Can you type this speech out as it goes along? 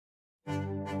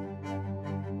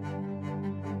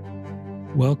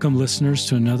Welcome, listeners,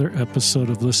 to another episode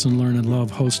of Listen, Learn, and Love,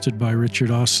 hosted by Richard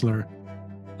Ostler.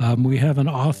 We have an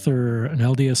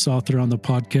LDS author on the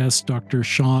podcast, Dr.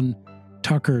 Sean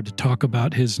Tucker, to talk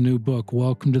about his new book.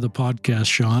 Welcome to the podcast,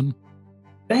 Sean.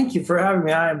 Thank you for having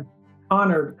me. I'm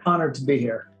honored to be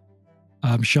here.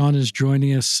 Sean is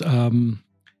joining us.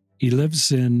 He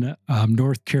lives in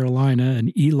North Carolina,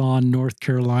 in Elon, North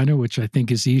Carolina, which I think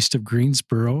is east of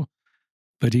Greensboro.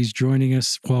 But he's joining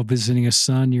us while visiting his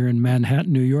son. You're in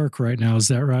Manhattan, New York right now. Is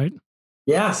that right?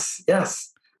 Yes.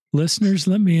 Listeners,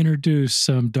 let me introduce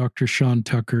Dr. Sean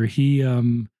Tucker. He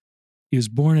was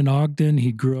born in Ogden.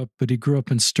 He grew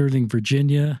up in Sterling,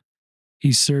 Virginia.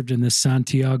 He served in the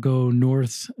Santiago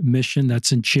North Mission.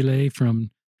 That's in Chile from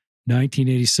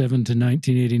 1987 to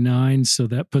 1989. So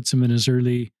that puts him in his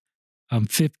early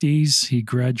 50s. He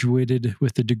graduated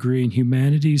with a degree in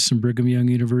humanities from Brigham Young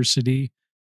University.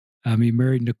 He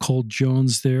married Nicole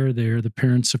Jones there. They're the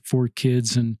parents of 4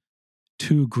 kids and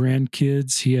 2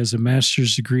 grandkids. He has a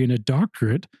master's degree and a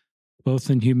doctorate, both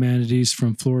in humanities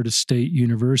from Florida State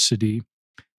University.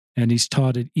 And he's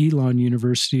taught at Elon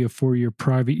University, a 4-year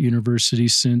private university,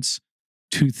 since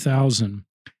 2000.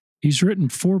 He's written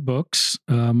 4 books,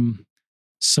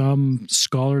 some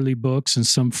scholarly books and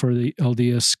some for the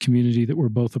LDS community that we're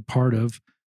both a part of.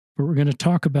 But we're going to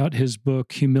talk about his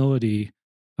book, Humility,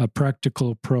 A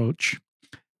Practical Approach.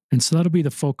 And so that'll be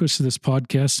the focus of this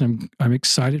podcast. I'm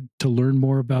excited to learn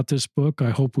more about this book.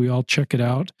 I hope we all check it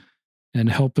out and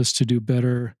help us to do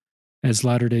better as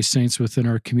Latter-day Saints within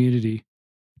our community.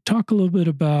 Talk a little bit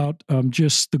about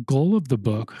just the goal of the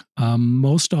book.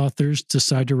 Most authors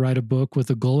decide to write a book with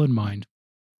a goal in mind.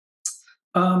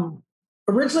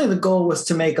 Originally, the goal was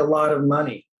to make a lot of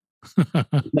money.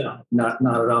 No, not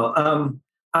at all.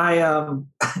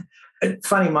 It's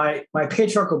funny, my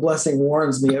patriarchal blessing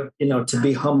warns me, to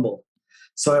be humble.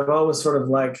 So I've always sort of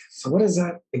so what does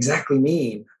that exactly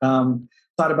mean?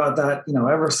 Thought about that,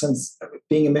 ever since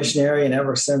being a missionary and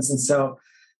ever since. And so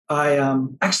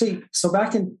so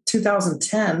back in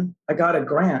 2010, I got a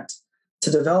grant to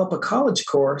develop a college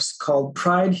course called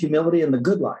Pride, Humility, and the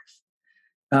Good Life.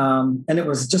 And it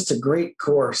was just a great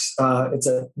course. It's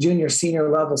a junior, senior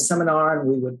level seminar, and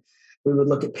we would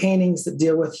look at paintings that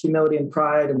deal with humility and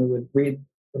pride, and we would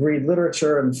read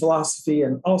literature and philosophy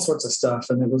and all sorts of stuff.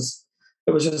 And it was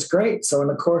just great. So in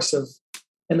the course of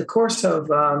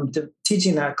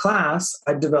teaching that class,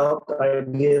 I developed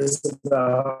ideas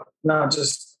about not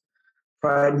just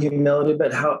pride and humility,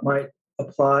 but how it might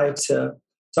apply to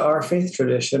our faith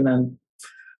tradition. And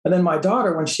then my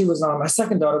daughter, my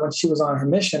second daughter, when she was on her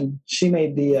mission, she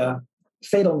made the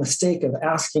fatal mistake of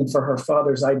asking for her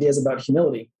father's ideas about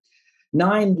humility.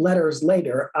 9 letters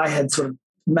later, I had sort of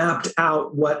mapped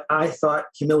out what I thought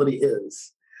humility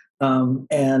is. So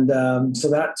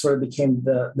that sort of became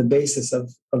the basis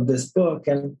of this book.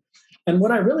 And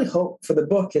what I really hope for the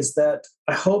book is that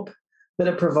I hope that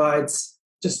it provides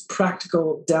just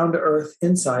practical, down-to-earth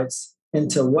insights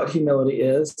into what humility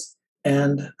is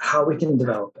and how we can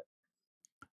develop it.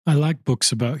 I like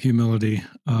books about humility.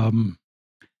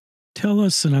 Tell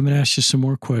us, and I'm going to ask you some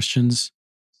more questions.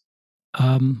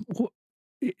 I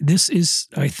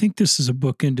think this is a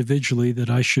book individually that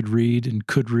I should read and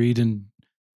could read, and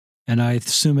I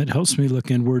assume it helps me look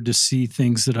inward to see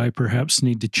things that I perhaps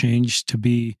need to change to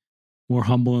be more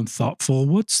humble and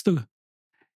thoughtful.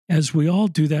 As we all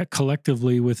do that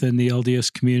collectively within the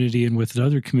LDS community and with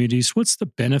other communities, what's the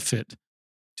benefit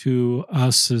to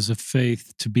us as a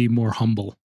faith to be more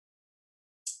humble?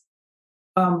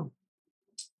 One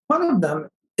of them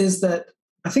is that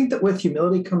I think that with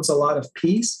humility comes a lot of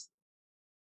peace.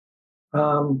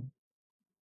 When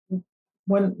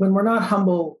we're not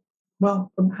humble,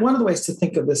 well, one of the ways to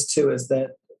think of this too is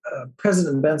that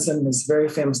President Benson, his very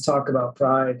famous talk about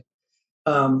pride,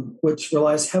 which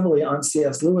relies heavily on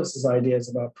C.S. Lewis's ideas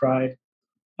about pride.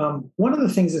 One of the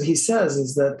things that he says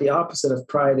is that the opposite of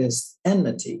pride is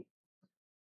enmity.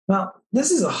 Now,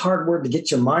 this is a hard word to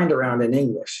get your mind around in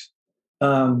English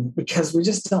because we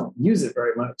just don't use it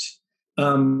very much.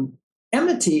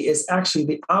 Enmity is actually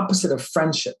the opposite of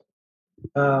friendship.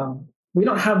 We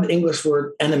don't have the English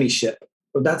word enemyship,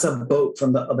 but that's a boat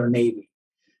from the other Navy.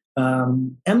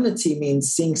 Enmity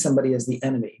means seeing somebody as the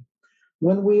enemy.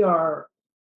 When we're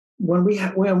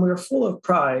full of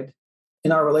pride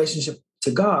in our relationship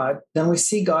to God, then we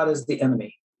see God as the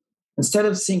enemy. Instead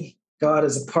of seeing God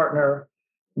as a partner,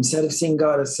 instead of seeing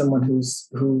God as someone who,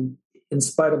 in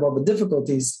spite of all the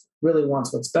difficulties, really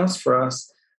wants what's best for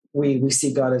us, we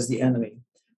see God as the enemy.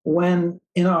 When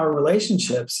in our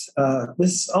relationships,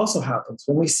 this also happens.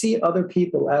 When we see other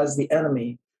people as the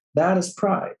enemy, that is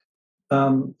pride.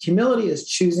 Humility is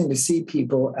choosing to see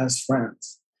people as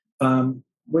friends,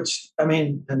 which, I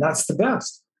mean, and that's the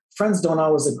best. Friends don't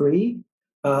always agree.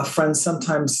 Friends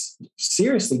sometimes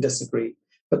seriously disagree,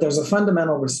 but there's a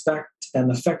fundamental respect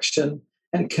and affection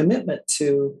and commitment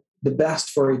to the best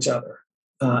for each other.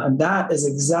 And that is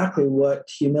exactly what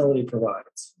humility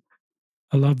provides.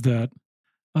 I love that.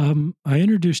 I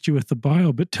introduced you with the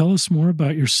bio, but tell us more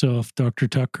about yourself, Dr.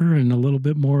 Tucker, and a little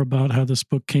bit more about how this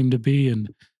book came to be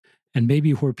and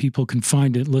maybe where people can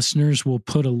find it. Listeners, will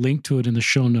put a link to it in the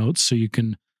show notes so you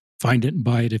can find it and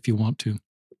buy it if you want to.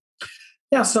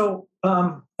 Yeah. So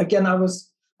again,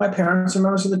 my parents are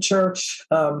members of the church.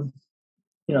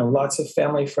 Lots of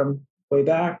family from way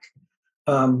back.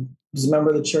 Was a member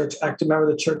of the church, active member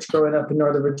of the church growing up in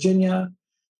Northern Virginia.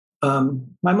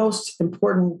 My most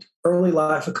important early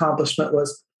life accomplishment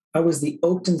was I was the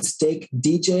Oakton Steak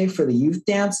DJ for the youth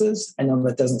dances. I know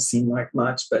that doesn't seem like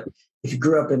much, but if you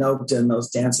grew up in Oakton, those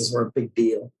dances were a big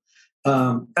deal.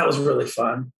 That was really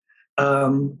fun.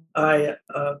 I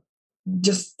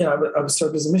was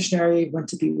served as a missionary, went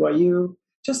to BYU.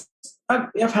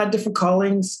 I've had different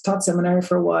callings, taught seminary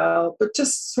for a while, but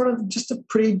just a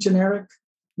pretty generic,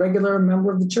 regular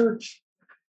member of the church.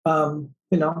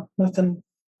 Nothing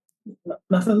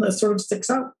that sort of sticks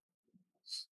out.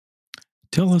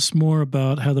 Tell us more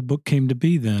about how the book came to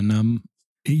be then.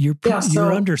 You're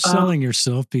underselling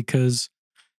yourself because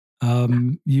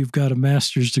you've got a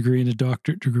master's degree and a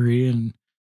doctorate degree and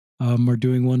are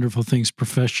doing wonderful things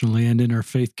professionally and in our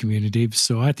faith community.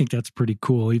 So I think that's pretty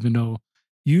cool, even though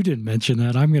you didn't mention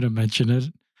that. I'm going to mention it.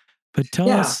 But tell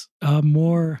us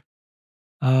more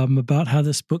about how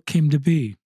this book came to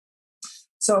be.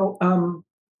 So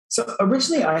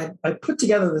originally I put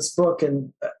together this book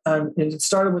and it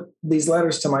started with these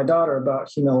letters to my daughter about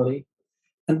humility.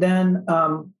 And then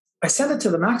I sent it to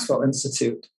the Maxwell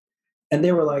Institute and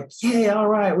they were like, "Yay, all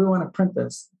right, we want to print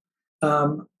this."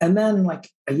 And then like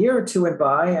a year or two went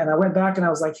by and I went back and I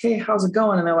was like, "Hey, how's it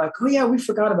going?" And they're like, "Oh yeah, we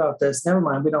forgot about this. Never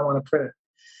mind. We don't want to print it."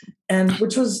 And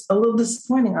which was a little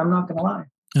disappointing. I'm not going to lie.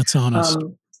 That's honest.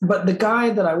 But the guy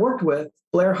that I worked with,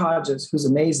 Blair Hodges, who's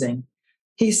amazing,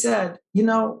 he said,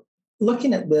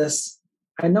 looking at this,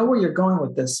 I know where you're going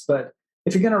with this, but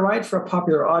if you're going to write for a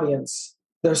popular audience,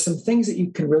 there's some things that you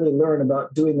can really learn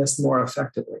about doing this more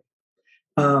effectively.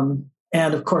 And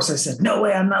of course I said, "No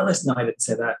way, I'm not listening." No, I didn't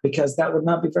say that because that would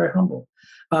not be very humble.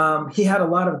 He had a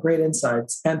lot of great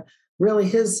insights and really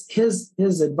his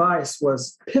advice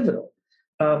was pivotal.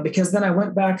 Because then I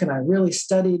went back and I really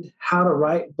studied how to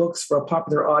write books for a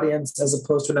popular audience as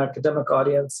opposed to an academic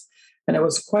audience. And it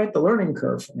was quite the learning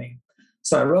curve for me.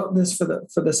 So I wrote this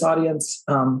for this audience.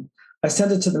 I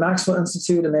sent it to the Maxwell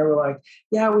Institute and they were like,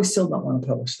 "Yeah, we still don't want to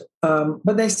publish it."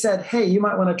 But they said, "Hey, you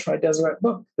might want to try Deseret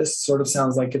Book. This sort of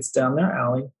sounds like it's down their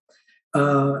alley."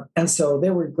 And so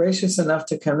they were gracious enough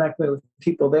to connect me with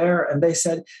people there. And they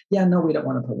said, "Yeah, no, we don't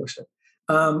want to publish it."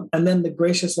 And then the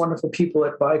gracious, wonderful people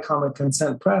at By Common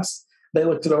Consent Press, they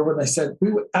looked it over and they said,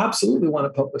 "We would absolutely want to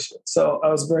publish it." So I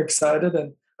was very excited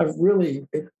and it's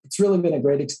really been a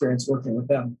great experience working with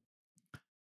them.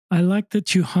 I like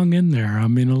that you hung in there. I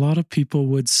mean, a lot of people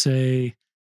would say,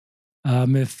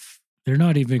 if they're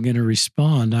not even going to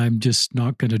respond, I'm just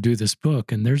not going to do this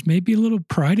book. And there's maybe a little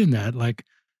pride in that. Like,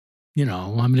 I'm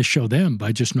going to show them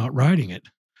by just not writing it.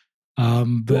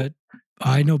 But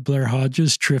I know Blair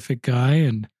Hodges, terrific guy.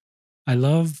 And I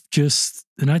love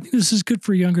and I think this is good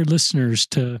for younger listeners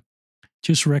to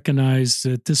just recognize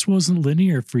that this wasn't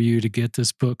linear for you to get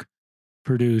this book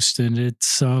produced. And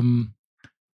it's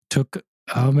took,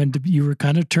 and you were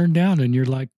kind of turned down and you're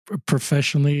like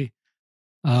professionally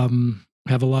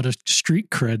have a lot of street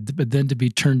cred, but then to be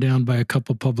turned down by a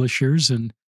couple publishers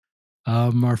and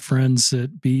our friends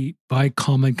at By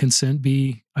Common Consent,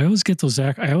 I always get those,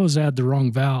 I always add the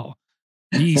wrong vowel,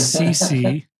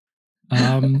 BCC,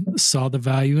 saw the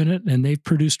value in it and they've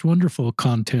produced wonderful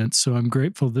content. So I'm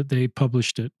grateful that they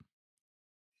published it.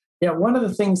 Yeah, one of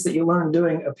the things that you learn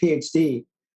doing a PhD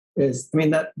is,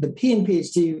 that the P in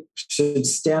PhD should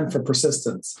stand for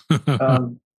persistence,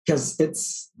 because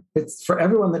it's for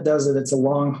everyone that does it. It's a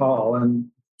long haul, and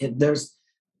it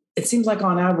seems like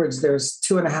on average there's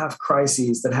 2.5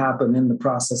 crises that happen in the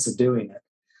process of doing it,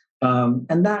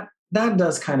 and that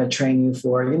does kind of train you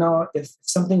for, if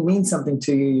something means something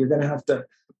to you, you're going to have to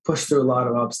push through a lot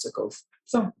of obstacles.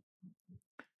 So,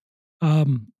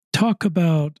 talk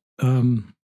about.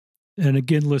 And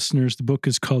again, listeners, the book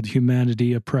is called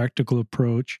Humanity, A Practical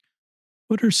Approach.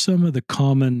 What are some of the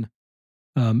common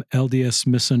LDS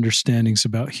misunderstandings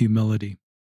about humility?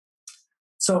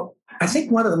 So I think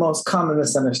one of the most common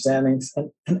misunderstandings,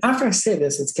 and after I say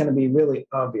this, it's going to be really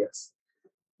obvious,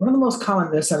 one of the most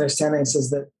common misunderstandings is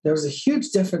that there's a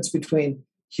huge difference between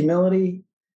humility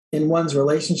in one's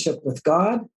relationship with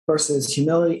God versus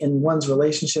humility in one's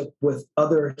relationship with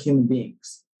other human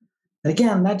beings. And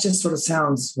again, that just sort of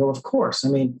sounds, well, of course. I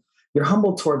mean, you're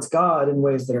humble towards God in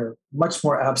ways that are much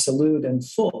more absolute and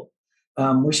full.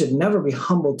 We should never be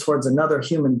humble towards another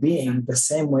human being the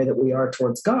same way that we are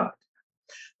towards God.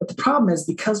 But the problem is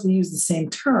because we use the same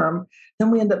term,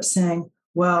 then we end up saying,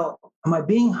 well, am I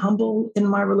being humble in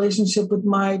my relationship with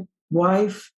my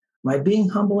wife? Am I being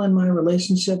humble in my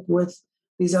relationship with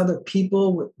these other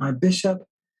people, with my bishop?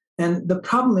 And the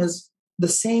problem is the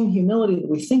same humility that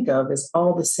we think of is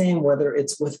all the same, whether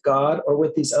it's with God or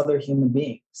with these other human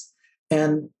beings.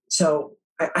 And so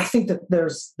I think that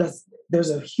there's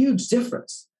a huge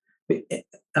difference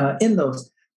in those.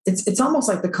 It's almost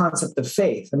like the concept of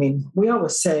faith. I mean, we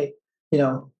always say,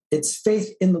 it's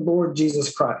faith in the Lord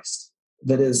Jesus Christ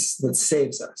that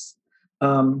saves us.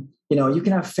 You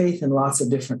can have faith in lots of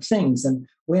different things, and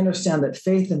we understand that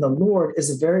faith in the Lord is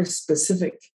a very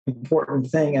specific, important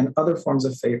thing, and other forms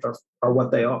of faith are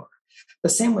what they are. The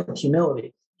same with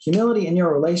humility. Humility in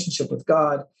your relationship with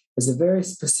God is a very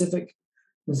specific,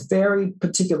 very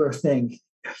particular thing.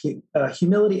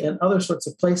 Humility in other sorts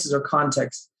of places or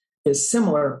contexts is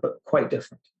similar, but quite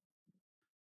different.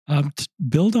 To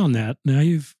build on that, now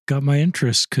you've got my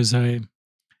interest because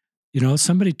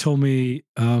somebody told me,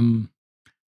 I'm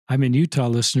in Utah,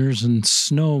 listeners, and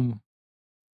snow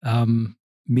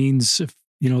means,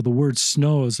 the word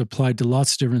snow is applied to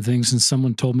lots of different things. And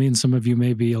someone told me, and some of you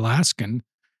may be Alaskan,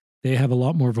 they have a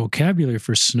lot more vocabulary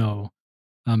for snow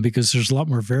because there's a lot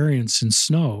more variance in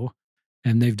snow,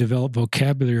 and they've developed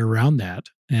vocabulary around that.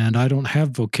 And I don't have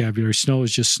vocabulary. Snow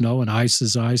is just snow, and ice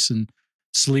is ice, and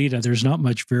sleet. There's not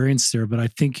much variance there, but I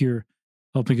think you're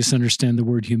helping us understand the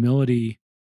word humility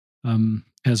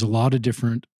has a lot of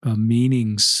different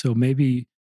meanings. So maybe,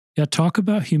 talk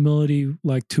about humility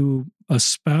like to a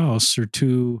spouse or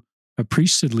to a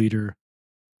priesthood leader.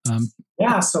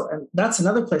 So and that's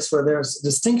another place where there's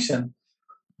distinction.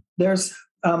 There's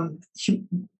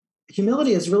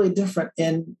humility is really different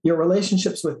in your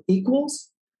relationships with equals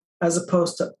as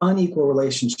opposed to unequal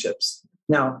relationships.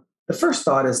 Now, the first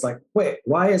thought is like, wait,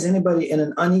 why is anybody in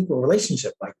an unequal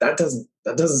relationship? Like that doesn't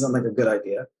sound like a good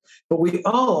idea. But we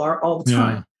all are all the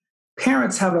time. Yeah.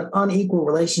 Parents have an unequal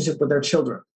relationship with their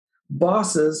children,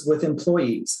 bosses with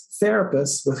employees,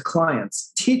 therapists with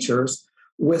clients, teachers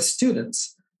with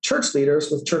students, church leaders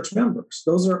with church members.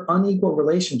 Those are unequal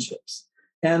relationships.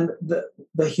 And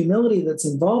the humility that's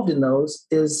involved in those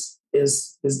is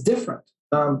different.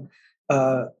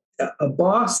 A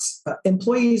boss,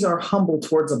 employees are humble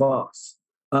towards a boss.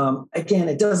 Again,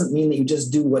 it doesn't mean that you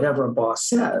just do whatever a boss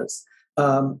says,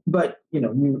 but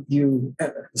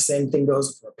the same thing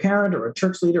goes for a parent or a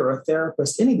church leader or a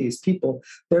therapist. Any of these people,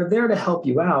 they're there to help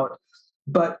you out,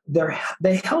 but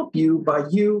they help you by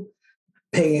you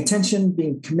paying attention,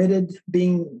 being committed,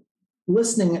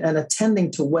 listening and attending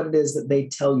to what it is that they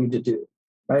tell you to do,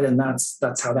 right? And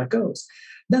that's how that goes.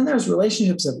 Then there's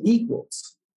relationships of equals.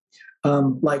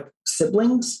 Like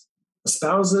siblings,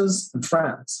 spouses, and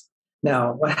friends.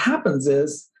 Now, what happens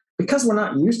is because we're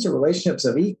not used to relationships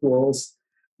of equals,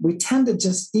 we tend to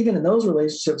just, even in those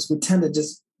relationships, we tend to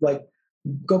just like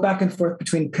go back and forth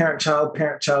between parent-child,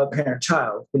 parent-child,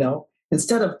 parent-child,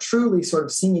 instead of truly sort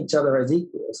of seeing each other as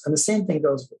equals. And the same thing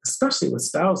goes, especially with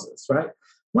spouses, right?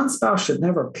 One spouse should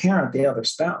never parent the other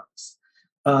spouse.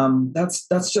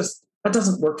 That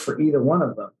doesn't work for either one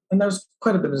of them. And there's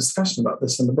quite a bit of discussion about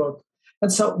this in the book.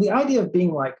 And so the idea of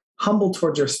being like humble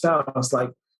towards your spouse,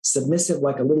 like submissive,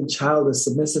 like a little child is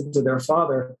submissive to their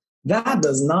father, that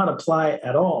does not apply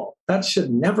at all. That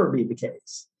should never be the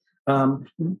case. And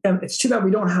it's too bad we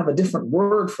don't have a different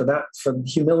word for that, for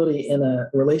humility in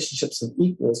relationships of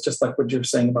equals, just like what you're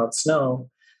saying about snow.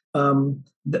 Then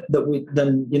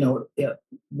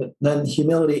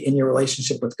humility in your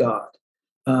relationship with God.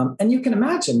 And you can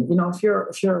imagine, if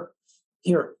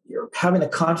you're having a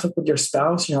conflict with your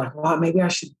spouse, and you're like, well, maybe I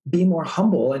should be more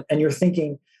humble. And you're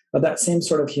thinking of that same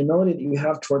sort of humility that you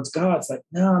have towards God. It's like,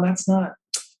 no, that's not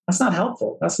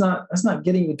helpful. That's not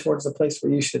getting you towards the place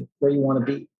where you want to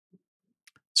be.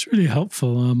 It's really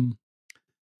helpful.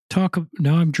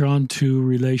 Now I'm drawn to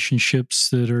relationships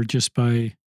that are just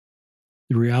by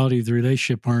the reality of the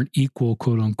relationship aren't equal,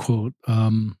 quote unquote.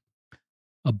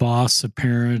 A boss, a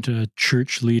parent, a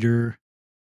church leader.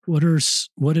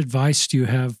 What advice do you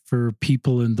have for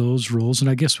people in those roles? And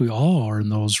I guess we all are in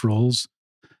those roles.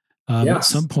 Yes. At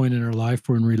some point in our life,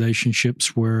 we're in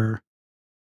relationships where,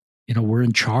 we're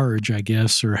in charge, I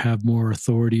guess, or have more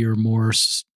authority or more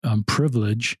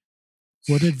privilege.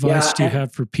 What advice Yeah, do you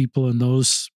have for people in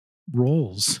those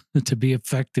roles to be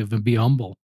effective and be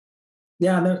humble?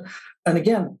 yeah, and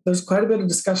again, there's quite a bit of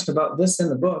discussion about this in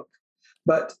the book.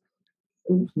 But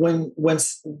when when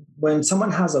when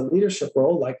someone has a leadership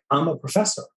role, like I'm a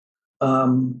professor,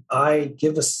 I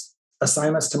give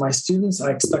assignments to my students.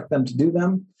 I expect them to do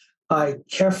them. I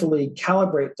carefully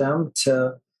calibrate them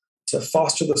to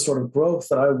foster the sort of growth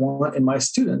that I want in my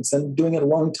students. And doing it a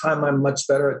long time, I'm much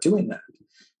better at doing that.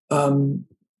 Um,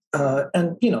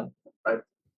 and I'm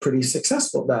pretty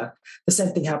successful at that. The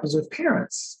same thing happens with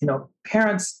parents.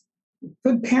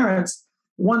 Good parents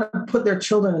want to put their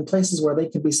children in places where they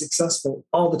can be successful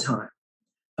all the time.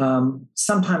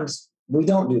 Sometimes we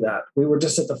don't do that. We were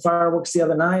just at the fireworks the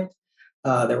other night.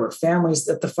 There were families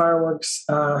at the fireworks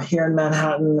here in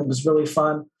Manhattan. It was really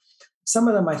fun. Some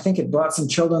of them, I think, had brought some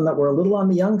children that were a little on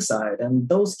the young side, and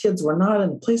those kids were not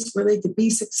in a place where they could be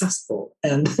successful.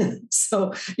 And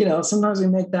so, sometimes we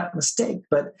make that mistake.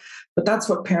 But that's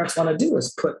what parents want to do,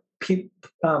 is put people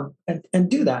and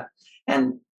do that.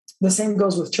 And the same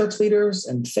goes with church leaders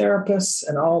and therapists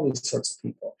and all these sorts of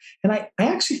people. And I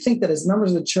actually think that as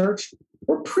members of the church,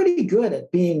 we're pretty good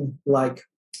at being like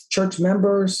church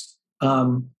members,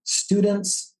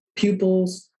 students,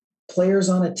 pupils, players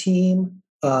on a team,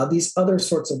 these other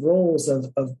sorts of roles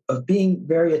of being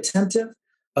very attentive,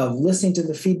 of listening to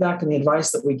the feedback and the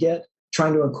advice that we get,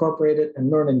 trying to incorporate it and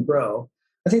learn and grow.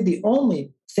 I think the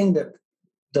only thing that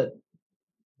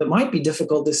might be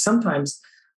difficult is sometimes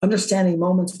understanding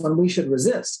moments when we should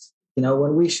resist,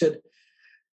 when we should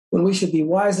be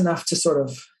wise enough to sort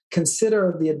of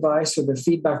consider the advice or the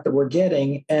feedback that we're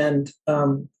getting, and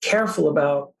careful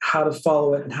about how to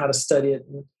follow it and how to study it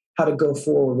and how to go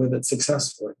forward with it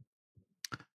successfully.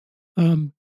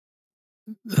 A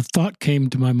thought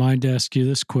came to my mind to ask you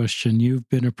this question. You've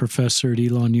been a professor at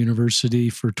Elon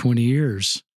University for 20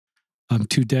 years,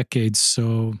 2 decades.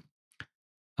 So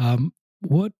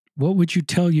what would you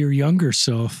tell your younger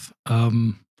self,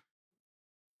 the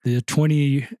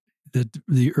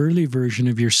early version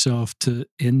of yourself, to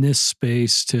in this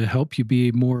space, to help you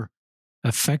be more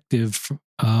effective?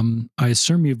 I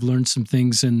assume you've learned some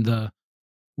things in the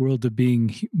world of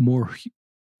being more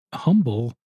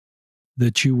humble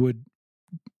that you would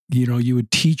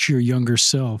teach your younger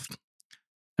self.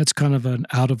 That's kind of an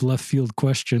out of left field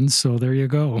question. So there you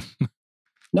go.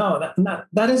 No,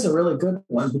 that is a really good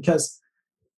one, because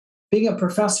being a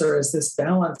professor is this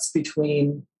balance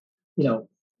between,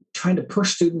 trying to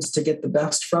push students to get the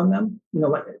best from them.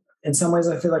 Like in some ways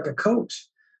I feel like a coach.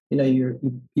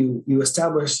 You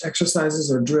establish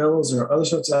exercises or drills or other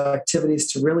sorts of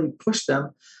activities to really push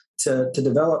them to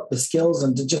develop the skills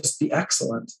and to just be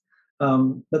excellent.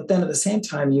 But then at the same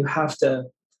time, you have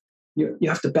to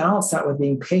balance that with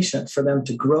being patient for them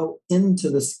to grow into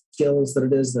the skills that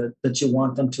it is that you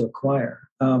want them to acquire.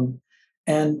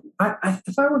 And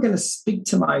if I were going to speak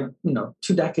to my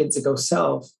 2 decades ago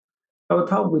self, I would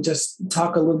probably just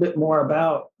talk a little bit more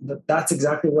about that. That's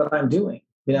exactly what I'm doing.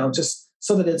 Just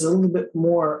so that it's I'm a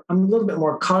little bit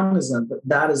more cognizant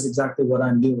that is exactly what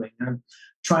I'm doing. I'm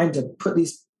trying to put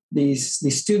these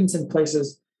students in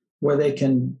places where they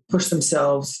can push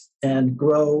themselves and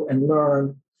grow and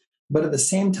learn, but at the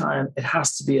same time, it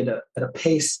has to be at a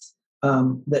pace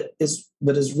that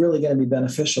is really going to be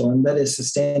beneficial and that is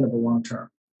sustainable long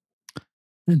term.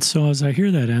 And so, as I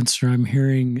hear that answer, I'm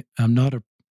hearing I'm not a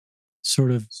sort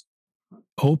of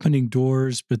opening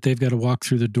doors, but they've got to walk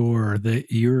through the door.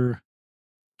 That you're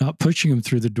not pushing them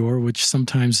through the door, which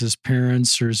sometimes as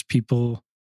parents or as people,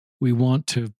 we want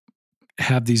to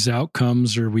have these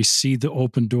outcomes, or we see the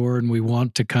open door and we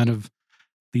want to kind of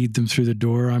lead them through the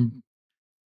door.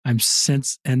 I'm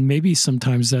sense, and maybe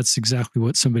sometimes that's exactly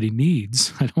what somebody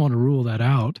needs. I don't want to rule that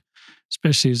out,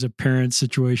 especially as a parent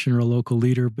situation or a local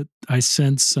leader, but I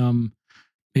sense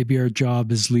maybe our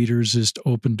job as leaders is to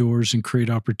open doors and create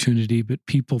opportunity, but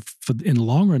people in the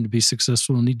long run to be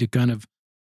successful need to kind of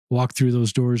walk through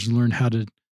those doors and learn how to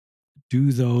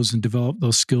do those and develop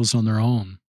those skills on their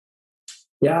own.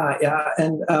 Yeah.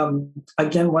 And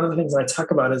again, one of the things I talk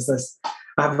about is this.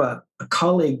 I have a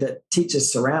colleague that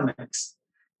teaches ceramics,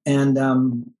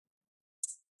 and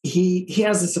he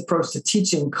has this approach to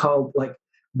teaching called like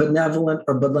benevolent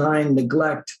or benign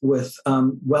neglect with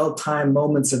well-timed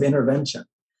moments of intervention.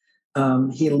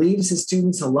 He leaves his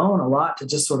students alone a lot to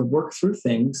just sort of work through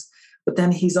things, but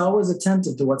then he's always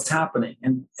attentive to what's happening.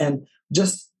 And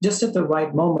just at the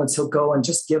right moments, he'll go and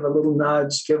just give a little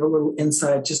nudge, give a little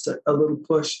insight, just a little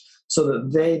push so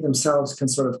that they themselves can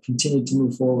sort of continue to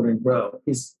move forward and grow.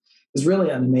 He's really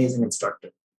an amazing instructor.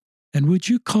 And would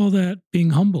you call that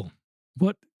being humble?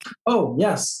 What? Oh,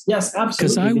 yes, absolutely.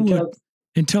 Because I would.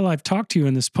 until I've talked to you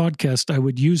in this podcast, I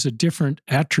would use a different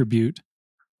attribute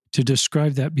to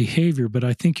describe that behavior. But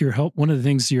I think one of the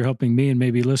things you're helping me and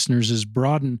maybe listeners is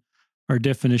broaden our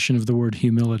definition of the word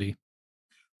humility.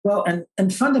 Well,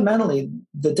 and fundamentally,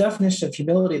 the definition of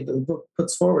humility that the book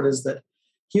puts forward is that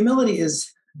humility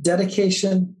is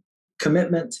dedication,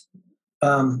 commitment,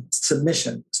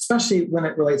 submission, especially when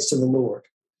it relates to the Lord.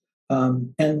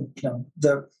 And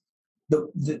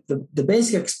the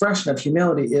basic expression of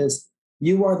humility is,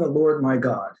 "You are the Lord my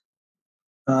God,"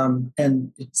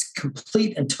 and it's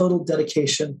complete and total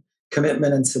dedication,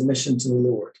 commitment, and submission to the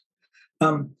Lord.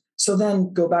 So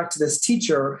then go back to this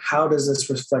teacher. How does this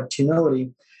reflect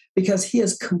humility? Because he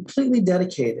is completely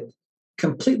dedicated,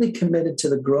 completely committed to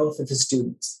the growth of his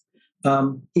students.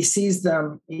 He sees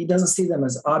them, he doesn't see them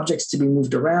as objects to be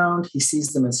moved around. He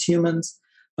sees them as humans.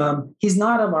 He's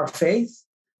not of our faith,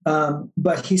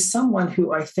 but he's someone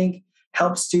who I think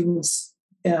helps students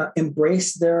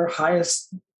embrace their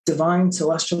highest divine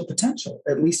celestial potential,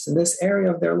 at least in this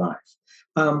area of their life,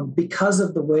 because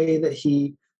of the way that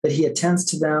he attends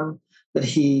to them, that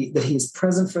he's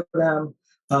present for them,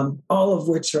 all of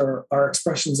which are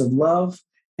expressions of love,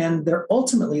 and they're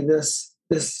ultimately this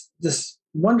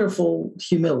wonderful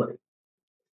humility.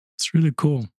 It's really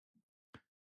cool.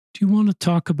 Do you want to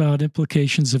talk about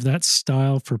implications of that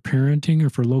style for parenting or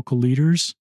for local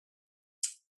leaders?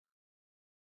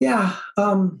 Yeah,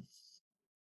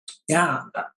 yeah.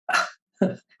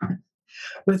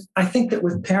 I think that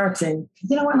with parenting,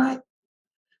 and I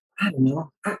don't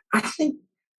know. I think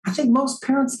most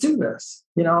parents do this.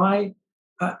 The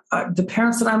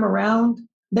parents that I'm around,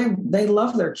 they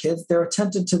love their kids. They're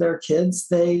attentive to their kids.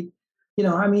 There's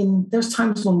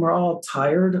times when we're all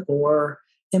tired or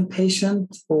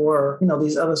impatient, or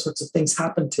these other sorts of things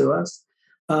happen to us.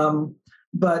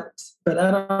 But at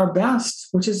our best,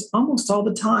 which is almost all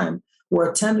the time, we're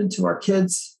attentive to our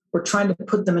kids. We're trying to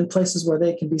put them in places where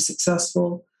they can be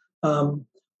successful.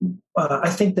 I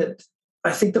think that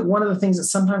one of the things that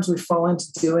sometimes we fall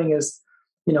into doing is,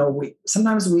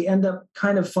 sometimes we end up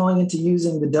kind of falling into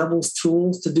using the devil's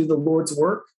tools to do the Lord's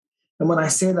work. And when I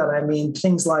say that, I mean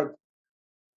things like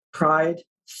pride,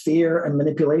 fear, and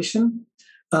manipulation.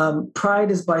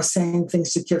 Pride is by saying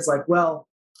things to kids like, well,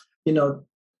 you're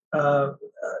a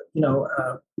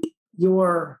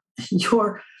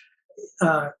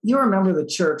member of the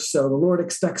church, so the Lord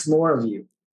expects more of you.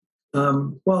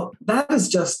 Well, that is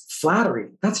just flattery.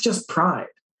 That's just pride.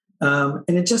 And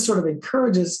it just sort of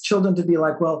encourages children to be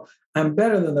like, well, I'm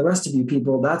better than the rest of you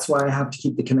people. That's why I have to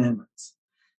keep the commandments.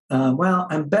 Well,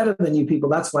 I'm better than you people.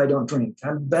 That's why I don't drink.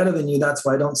 I'm better than you. That's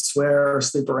why I don't swear or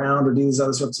sleep around or do these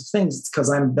other sorts of things. It's because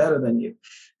I'm better than you.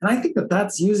 And I think that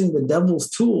that's using the devil's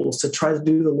tools to try to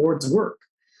do the Lord's work.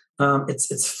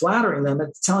 It's flattering them.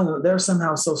 It's telling them that they're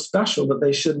somehow so special that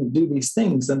they shouldn't do these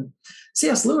things. And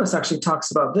C.S. Lewis actually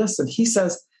talks about this, and he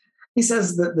says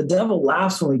that the devil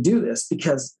laughs when we do this,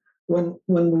 because when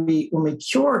we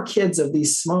cure kids of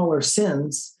these smaller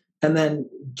sins and then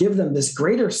give them this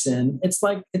greater sin, it's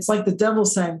like the devil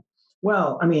saying,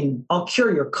 well, I'll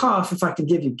cure your cough if I can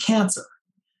give you cancer.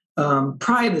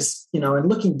 Pride is, and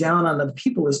looking down on other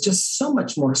people is just so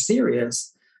much more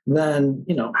serious than,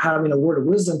 having a word of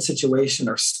wisdom situation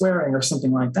or swearing or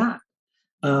something like that.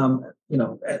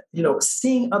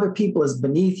 Seeing other people as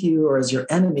beneath you or as your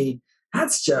enemy,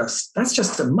 that's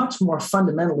just a much more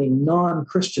fundamentally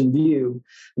non-Christian view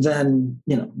than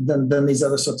these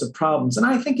other sorts of problems. And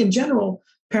I think in general,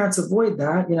 parents avoid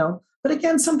that, but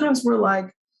again, sometimes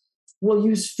we'll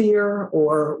use fear,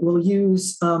 or we'll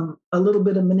use a little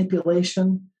bit of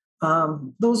manipulation.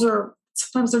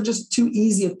 Sometimes they're just too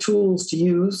easy of tools to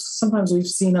use. Sometimes we've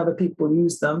seen other people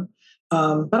use them.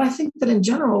 But I think that in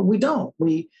general, we don't.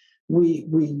 We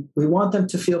want them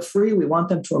to feel free. We want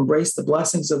them to embrace the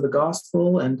blessings of the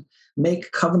gospel and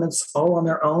make covenants all on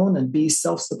their own and be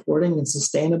self-supporting and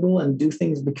sustainable and do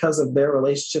things because of their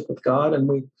relationship with God. And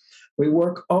we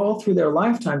work all through their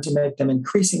lifetime to make them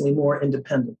increasingly more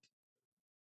independent.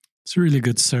 It's a really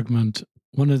good segment.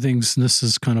 One of the things, and this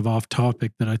is kind of off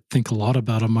topic, that I think a lot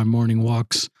about on my morning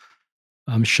walks,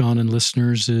 Sean and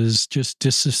listeners, is just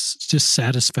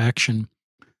dissatisfaction.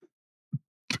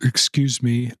 Excuse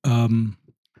me.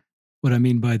 What I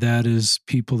mean by that is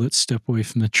people that step away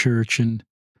from the church. And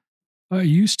I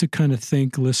used to kind of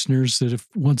think, listeners, that if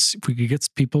we could get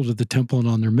people to the temple and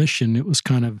on their mission, it was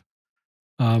kind of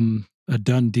a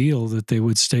done deal that they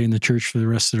would stay in the church for the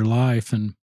rest of their life.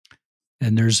 And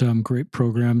there's great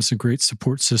programs and great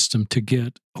support system to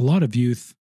get a lot of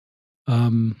youth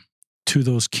to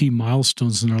those key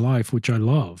milestones in their life, which I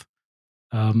love,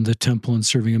 the temple and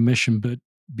serving a mission, but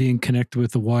being connected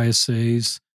with the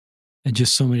YSAs, and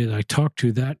just so many that I talk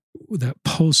to, that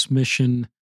post-mission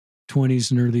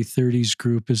 20s and early 30s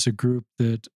group is a group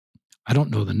that I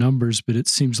don't know the numbers, but it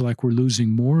seems like we're losing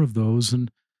more of those.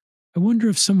 And I wonder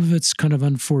if some of it's kind of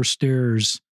unforced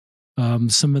errors,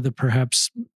 some of the perhaps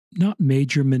not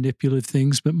major manipulative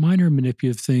things, but minor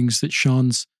manipulative things that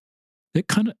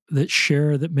that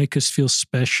share, that make us feel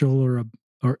special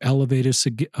or elevate us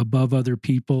above other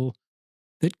people,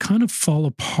 that kind of fall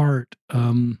apart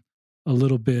a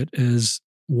little bit as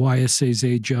YSAs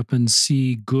age up and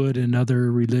see good in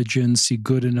other religions, see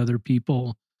good in other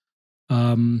people.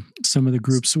 Some of the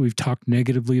groups that we've talked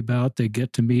negatively about, they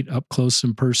get to meet up close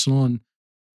and personal, and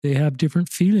they have different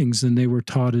feelings than they were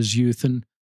taught as youth. And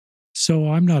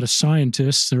so I'm not a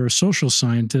scientist or a social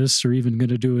scientist or even going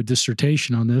to do a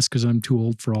dissertation on this because I'm too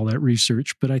old for all that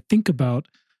research. But I think about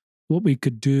what we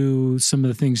could do, some of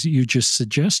the things that you just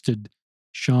suggested,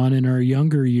 Sean, in our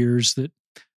younger years that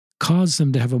cause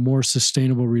them to have a more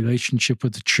sustainable relationship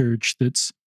with the church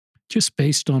that's just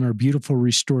based on our beautiful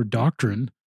restored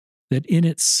doctrine that in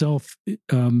itself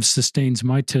sustains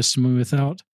my testimony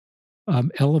without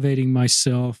elevating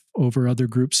myself over other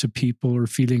groups of people or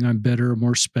feeling I'm better or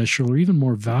more special or even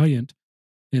more valiant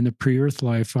in the pre-earth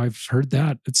life. I've heard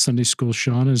that at Sunday school,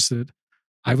 Sean, is that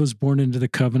I was born into the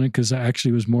covenant because I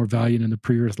actually was more valiant in the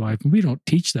pre-earth life. And we don't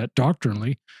teach that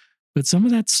doctrinally, but some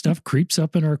of that stuff creeps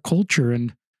up in our culture,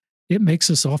 and it makes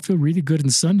us all feel really good in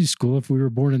Sunday school if we were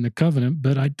born in the covenant.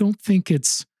 But I don't think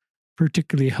it's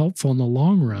particularly helpful in the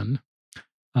long run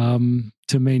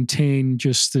to maintain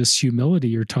just this humility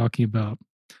you're talking about.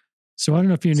 So I don't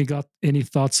know if you got any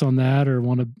thoughts on that, or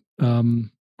want to,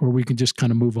 or we can just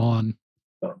kind of move on.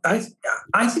 I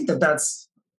think that's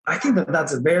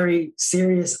a very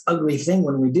serious, ugly thing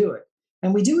when we do it,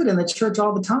 and we do it in the church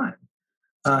all the time.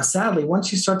 Sadly,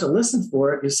 once you start to listen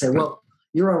for it, you say, "Well,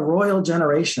 you're a royal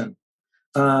generation,"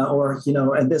 or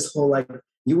and this whole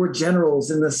you were generals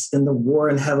in the war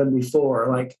in heaven before,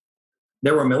 like.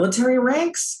 There were military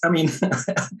ranks? I mean,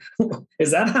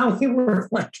 is that how we were?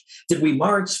 Did we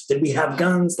march? Did we have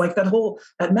guns?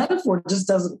 That metaphor just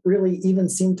doesn't really even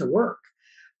seem to work.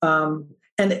 And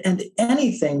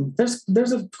anything, there's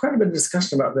quite a bit of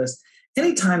discussion about this.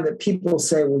 Anytime that people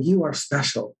say, well, you are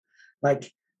special,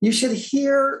 you should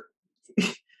hear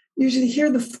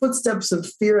the footsteps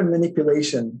of fear and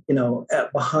manipulation,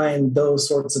 behind those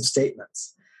sorts of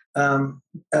statements. And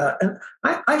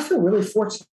I feel really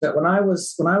fortunate that when I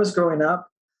was growing up,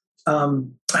 I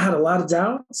had a lot of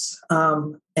doubts,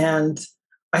 and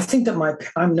I think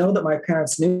that I know that my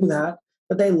parents knew that,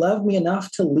 but they loved me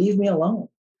enough to leave me alone.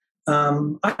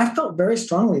 I felt very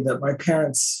strongly that my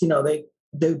parents,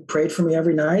 they prayed for me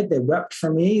every night, they wept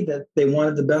for me, that they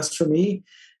wanted the best for me,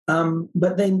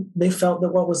 but they felt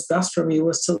that what was best for me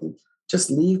was to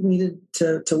just leave me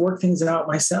to work things out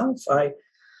myself.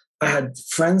 I had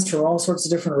friends from all sorts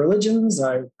of different religions.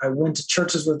 I went to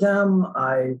churches with them.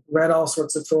 I read all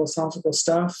sorts of philosophical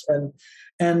stuff,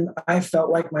 and I felt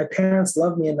like my parents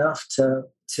loved me enough to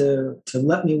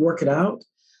let me work it out.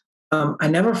 I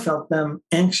never felt them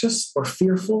anxious or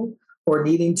fearful or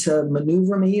needing to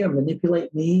maneuver me or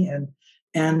manipulate me,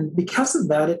 and because of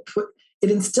that,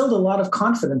 it instilled a lot of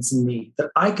confidence in me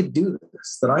that I could do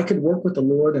this, that I could work with the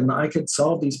Lord, and I could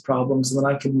solve these problems, and that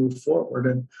I could move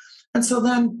forward. And so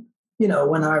then,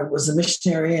 when I was a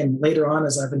missionary and later on,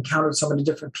 as I've encountered so many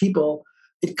different people,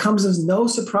 it comes as no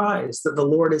surprise that the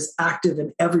Lord is active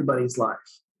in everybody's life,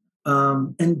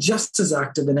 and just as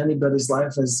active in anybody's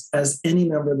life as any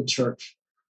member of the church.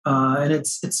 And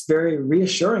it's very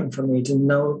reassuring for me to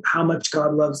know how much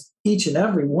God loves each and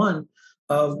every one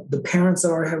of the parents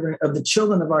of the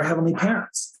children of our heavenly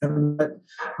parents, and that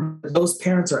those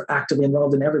parents are actively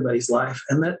involved in everybody's life,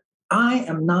 and that I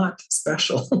am not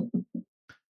special.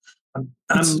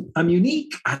 I'm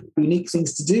unique. I have unique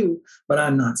things to do, but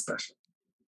I'm not special.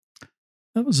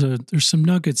 There's some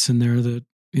nuggets in there that,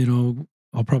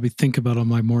 I'll probably think about on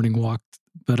my morning walk,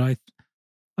 but I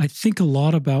think a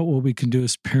lot about what we can do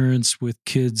as parents with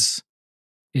kids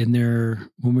when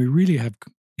we really have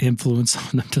influence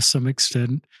on them to some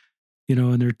extent,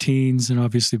 in their teens and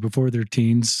obviously before their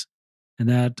teens, and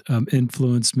that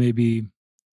influence, maybe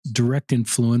direct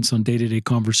influence on day-to-day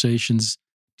conversations,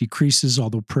 decreases,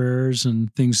 although prayers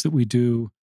and things that we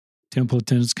do, temple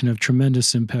attendance, can have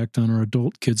tremendous impact on our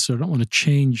adult kids. So I don't want to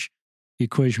change the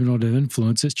equation. We don't have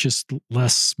influence. It's just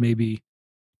less maybe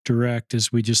direct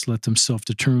as we just let them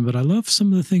self-determine. But I love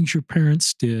some of the things your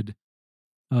parents did.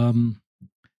 And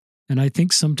I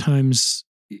think sometimes,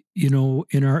 in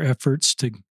our efforts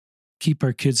to keep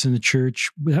our kids in the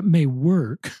church, that may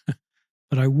work,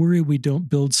 but I worry we don't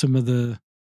build some of the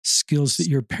skills that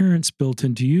your parents built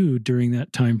into you during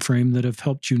that time frame that have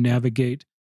helped you navigate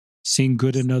seeing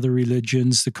good in other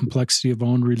religions, the complexity of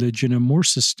own religion in a more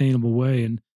sustainable way.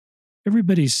 And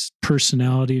everybody's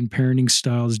personality and parenting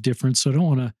style is different. So I don't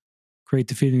want to create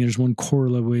the feeling there's one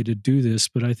correlate way to do this,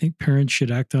 but I think parents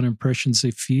should act on impressions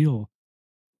they feel.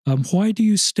 Why do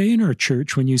you stay in our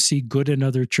church when you see good in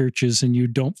other churches and you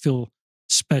don't feel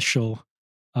special?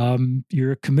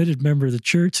 You're a committed member of the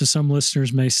church. So some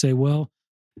listeners may say, well,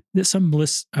 some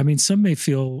may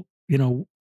feel,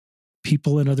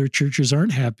 people in other churches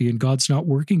aren't happy and God's not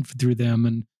working through them.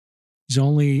 And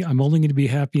I'm only going to be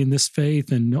happy in this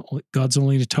faith and God's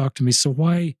only to talk to me. So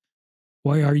why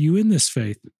are you in this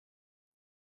faith?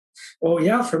 Well,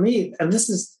 yeah, for me, and this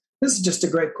is just a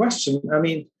great question. I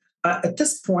mean, at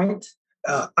this point,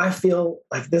 I feel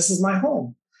like this is my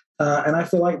home, and I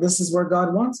feel like this is where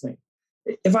God wants me.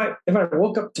 If I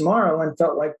woke up tomorrow and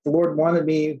felt like the Lord wanted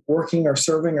me working or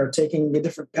serving or taking a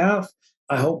different path,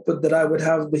 I hope that I would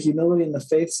have the humility and the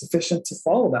faith sufficient to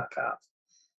follow that path.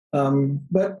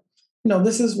 But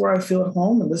this is where I feel at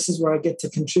home, and this is where I get to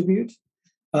contribute.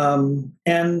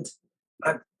 And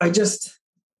I just.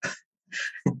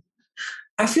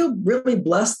 I feel really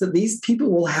blessed that these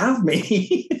people will have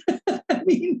me. I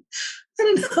mean, I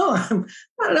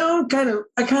don't know. I'm kind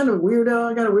of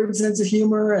weirdo. I got a weird sense of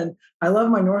humor, and I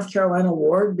love my North Carolina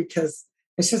ward because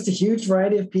it's just a huge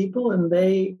variety of people, and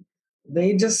they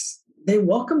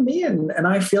welcome me, and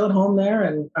I feel at home there,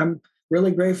 and I'm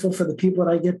really grateful for the people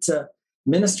that I get to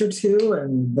minister to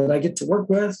and that I get to work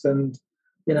with, and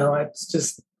I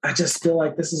just feel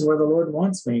like this is where the Lord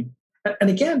wants me.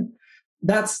 And again,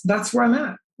 that's where I'm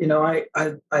at.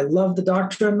 I love the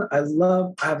doctrine. I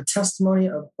have a testimony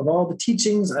of all the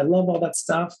teachings. I love all that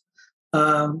stuff.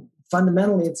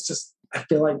 Fundamentally, it's just, I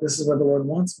feel like this is where the Lord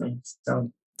wants me.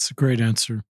 So it's a great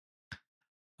answer.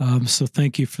 So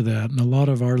thank you for that. And a lot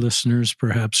of our listeners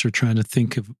perhaps are trying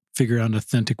to figure out an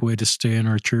authentic way to stay in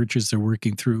our church as they're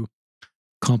working through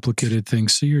complicated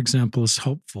things. So your example is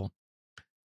helpful.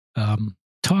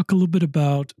 Talk a little bit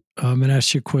about, I'm going to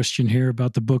ask you a question here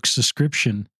about the book's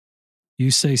description. You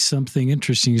say something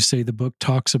interesting. You say the book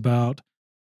talks about,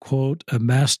 quote, a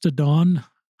mastodon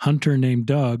hunter named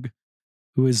Doug,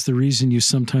 who is the reason you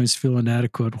sometimes feel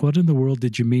inadequate. What in the world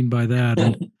did you mean by that?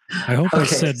 And I hope I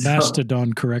said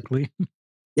mastodon correctly.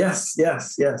 Yes.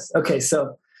 Okay,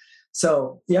 so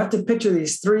you have to picture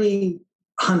these three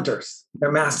hunters.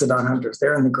 They're mastodon hunters.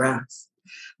 They're in the grass.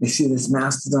 They see this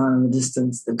mastodon in the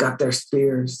distance. They've got their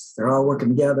spears. They're all working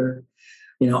together.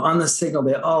 On the signal,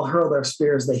 they all hurl their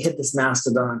spears. They hit this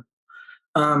mastodon.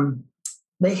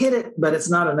 They hit it, but it's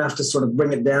not enough to sort of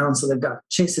bring it down. So they've got to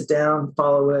chase it down,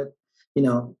 follow it,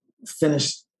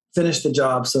 finish the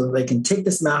job so that they can take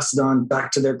this mastodon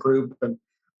back to their group. And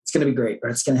it's going to be great,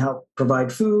 right? It's going to help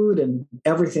provide food and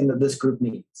everything that this group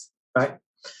needs, right?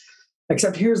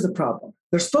 Except here's the problem.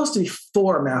 There's supposed to be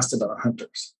 4 mastodon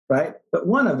hunters, right? But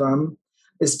one of them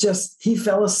is he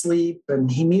fell asleep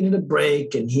and he needed a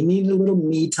break and he needed a little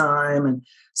me time. And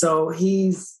so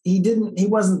he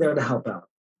wasn't there to help out,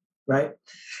 right?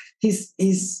 And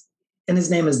his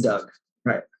name is Doug,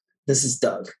 right? This is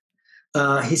Doug.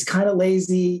 He's kind of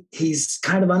lazy. He's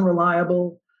kind of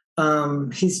unreliable.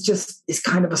 He's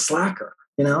kind of a slacker,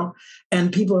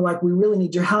 and people are like, we really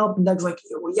need your help. And Doug's like,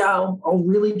 well, yeah, I'll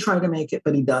really try to make it,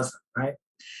 but he doesn't. Right.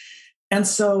 And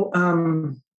so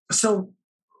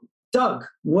Doug,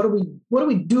 what do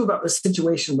we do about the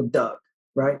situation with Doug?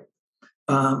 Right.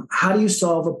 How do you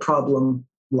solve a problem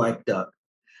like Doug?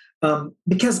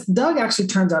 Because Doug actually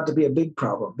turns out to be a big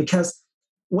problem because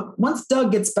once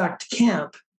Doug gets back to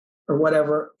camp or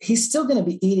whatever, he's still going to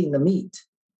be eating the meat.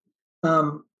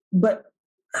 But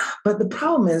the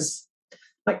problem is,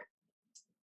 like,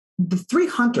 the 3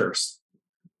 hunters,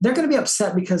 they're going to be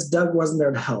upset because Doug wasn't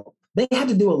there to help. They had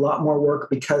to do a lot more work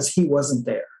because he wasn't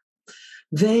there.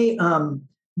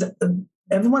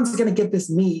 Everyone's going to get this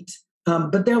meat,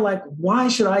 but they're like, why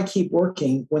should I keep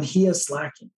working when he is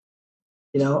slacking?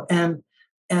 And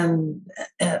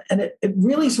it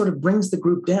really sort of brings the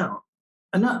group down.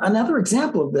 Another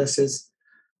example of this is,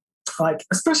 like,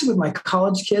 especially with my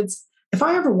college kids, if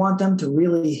I ever want them to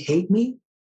really hate me,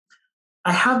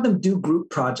 I have them do group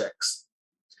projects.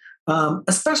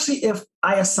 Especially if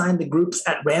I assign the groups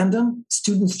at random,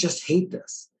 students just hate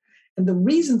this. And the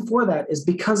reason for that is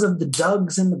because of the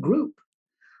Dougs in the group.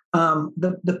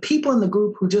 The people in the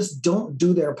group who just don't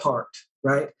do their part,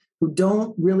 right? Who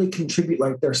don't really contribute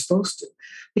like they're supposed to.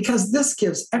 Because this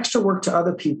gives extra work to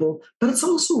other people, but it's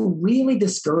also really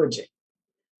discouraging.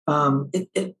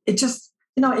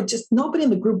 it just, nobody in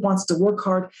the group wants to work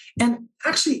hard. And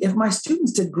actually, if my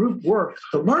students did group work,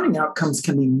 the learning outcomes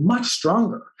can be much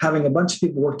stronger having a bunch of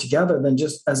people work together than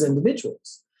just as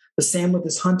individuals. The same with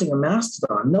this hunting a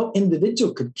mastodon. No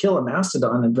individual could kill a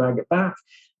mastodon and drag it back.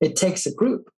 It takes a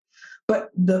group. But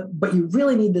you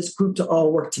really need this group to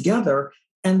all work together.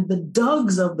 And the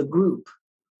Dougs of the group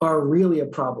are really a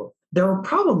problem. They're a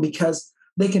problem because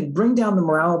they can bring down the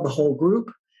morale of the whole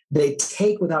group. They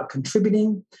take without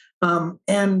contributing.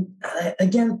 And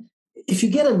again, if you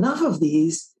get enough of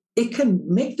these, it can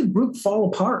make the group fall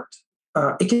apart.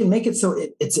 It can make it so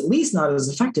it's at least not as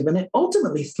effective, and it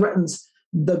ultimately threatens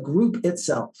the group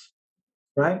itself,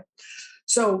 right?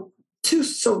 So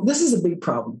this is a big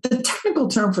problem. The technical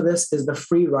term for this is the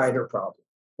free rider problem,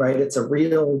 right? It's a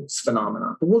real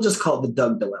phenomenon, but we'll just call it the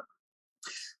Doug dilemma.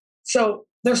 So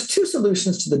there's two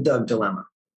solutions to the Doug dilemma.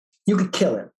 You could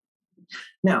kill him.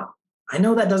 Now, I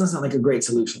know that doesn't sound like a great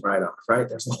solution right off, right?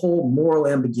 There's a whole moral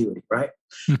ambiguity, right?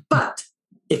 But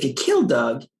if you kill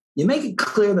Doug, you make it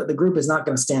clear that the group is not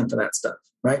going to stand for that stuff,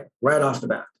 right? Right off the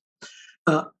bat.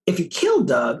 If you kill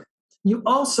Doug, you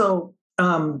also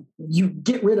you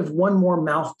get rid of one more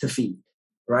mouth to feed,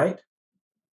 right?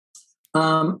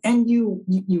 And you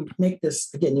make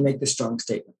this, again, you make this strong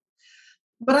statement.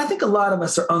 But I think a lot of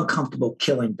us are uncomfortable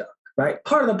killing Doug, right?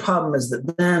 Part of the problem is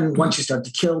that then once you start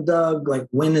to kill Doug, like,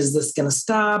 when is this going to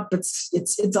stop?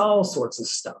 It's all sorts of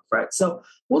stuff, right? So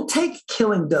we'll take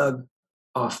killing Doug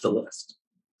off the list.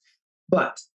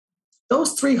 But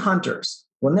those three hunters,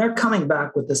 when they're coming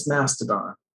back with this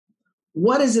mastodon,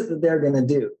 what is it that they're going to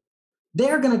do?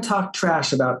 They're going to talk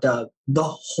trash about Doug the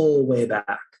whole way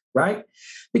back, right?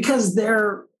 Because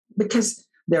they're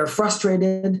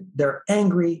frustrated, they're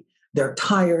angry, they're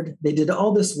tired. They did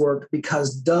all this work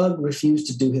because Doug refused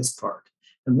to do his part.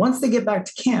 And once they get back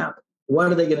to camp,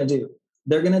 what are they going to do?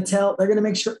 They're going to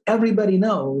make sure everybody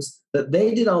knows that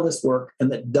they did all this work and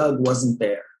that Doug wasn't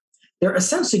there. They're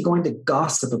essentially going to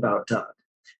gossip about Doug.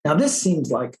 Now, this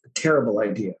seems like a terrible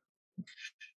idea,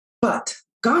 but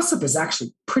gossip is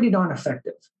actually pretty darn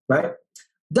effective, right?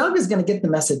 Doug is going to get the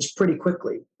message pretty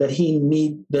quickly that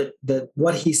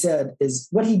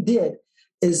what he did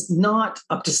is not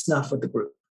up to snuff with the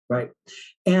group, right?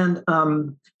 And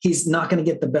he's not going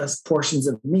to get the best portions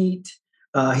of meat.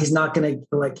 He's not going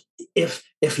to, if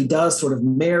he does sort of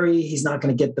marry, he's not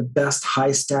going to get the best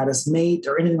high status mate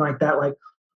or anything like that. Like,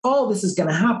 all this is going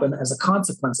to happen as a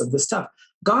consequence of this stuff.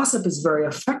 Gossip is very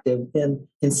effective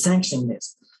in sanctioning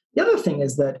this. The other thing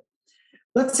is that,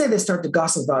 let's say they start to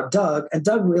gossip about Doug, and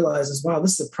Doug realizes, wow,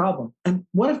 this is a problem. And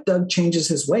what if Doug changes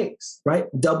his ways, right?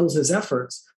 Doubles his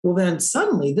efforts. Well, then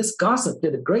suddenly this gossip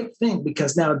did a great thing,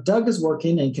 because now Doug is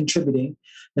working and contributing.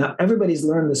 Now everybody's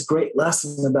learned this great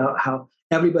lesson about how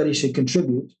everybody should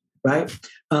contribute, right?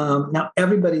 Now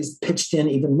everybody's pitched in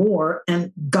even more,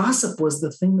 and gossip was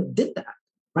the thing that did that,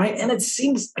 right? And it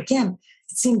seems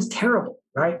terrible,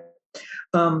 right?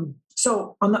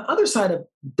 So on the other side of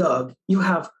Doug, you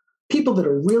have people that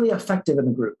are really effective in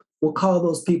the group. We'll call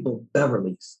those people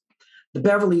Beverleys. The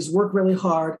Beverleys work really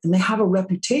hard, and they have a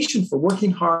reputation for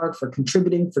working hard, for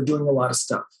contributing, for doing a lot of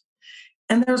stuff.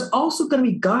 And there's also going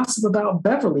to be gossip about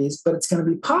Beverleys, but it's going to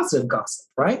be positive gossip,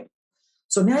 right?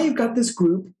 So now you've got this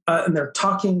group, and they're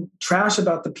talking trash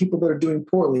about the people that are doing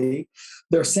poorly.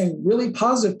 They're saying really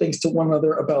positive things to one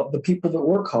another about the people that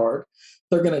work hard.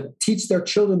 They're going to teach their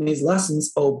children these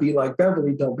lessons. Oh, be like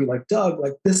Beverly, don't be like Doug.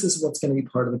 Like, this is what's going to be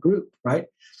part of the group, right?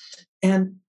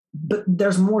 But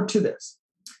there's more to this.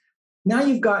 Now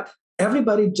you've got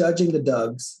everybody judging the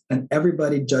Dougs and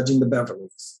everybody judging the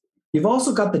Beverleys. You've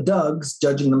also got the Dougs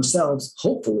judging themselves,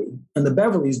 hopefully, and the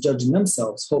Beverleys judging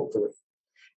themselves, hopefully.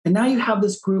 And now you have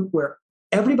this group where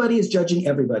everybody is judging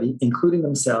everybody, including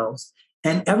themselves,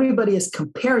 and everybody is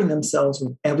comparing themselves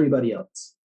with everybody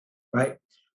else, right?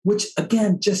 Which,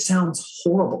 again, just sounds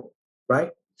horrible,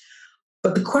 right?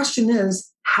 But the question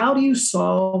is, how do you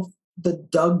solve the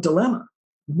Doug dilemma?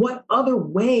 What other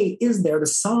way is there to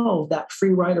solve that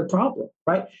free rider problem,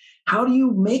 right? How do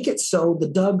you make it so the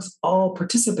Dougs all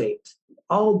participate,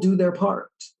 all do their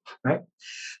part, right?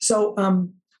 So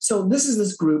this is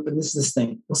this group, and this is this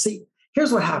thing. Well, see,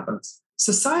 here's what happens.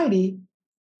 Society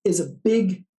is a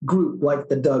big group, like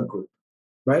the Doug group,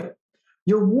 right?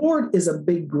 Your ward is a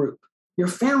big group. Your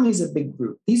family is a big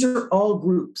group. These are all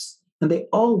groups, and they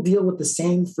all deal with the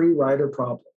same free rider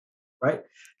problem, right?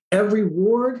 Every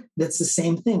ward, that's the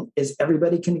same thing, is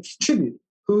everybody can contribute.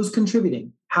 Who's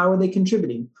contributing? How are they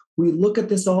contributing? We look at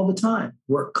this all the time.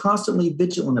 We're constantly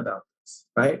vigilant about this,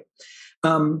 right?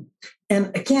 And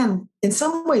again, in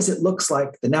some ways, it looks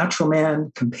like the natural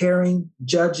man comparing,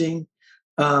 judging,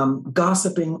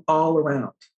 gossiping all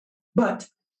around. But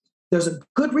there's a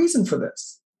good reason for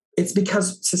this. It's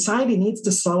because society needs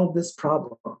to solve this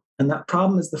problem. And that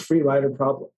problem is the free rider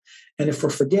problem. And if we're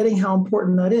forgetting how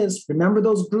important that is, remember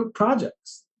those group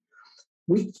projects.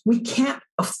 We can't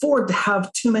afford to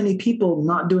have too many people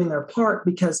not doing their part,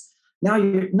 because now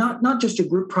you're not just your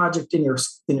group project in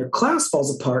your class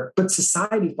falls apart, but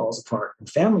society falls apart, and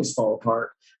families fall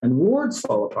apart, and wards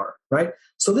fall apart, right?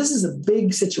 So this is a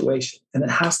big situation, and it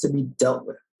has to be dealt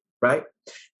with, right?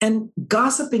 And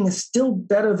gossiping is still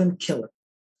better than killing.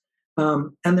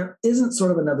 And there isn't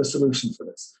sort of another solution for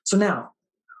this. So now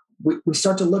we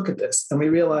start to look at this, and we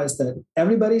realize that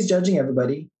everybody's judging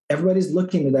everybody. Everybody's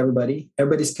looking at everybody.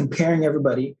 Everybody's comparing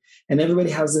everybody. And everybody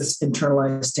has this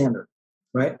internalized standard,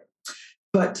 right?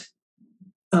 But,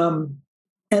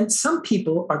 and some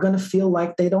people are going to feel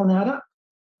like they don't add up.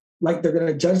 Like they're going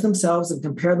to judge themselves and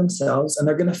compare themselves, and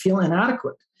they're going to feel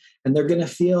inadequate. And they're going to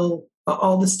feel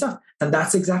all this stuff. And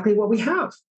that's exactly what we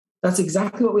have. That's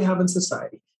exactly what we have in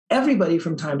society. Everybody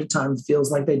from time to time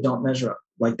feels like they don't measure up,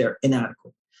 like they're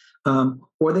inadequate.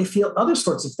 Or they feel other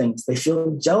sorts of things. They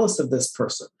feel jealous of this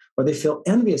person, or they feel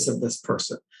envious of this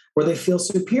person, or they feel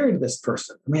superior to this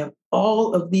person. And we have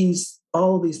all of these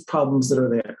problems that are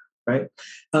there, right?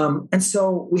 And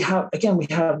so we have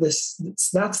this,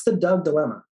 that's the Doug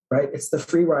dilemma, right? It's the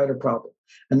free rider problem.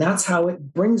 And that's how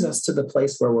it brings us to the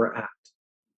place where we're at.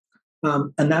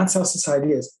 And that's how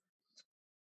society is.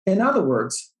 In other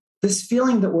words, this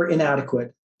feeling that we're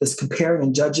inadequate, this comparing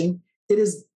and judging, it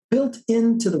is built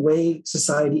into the way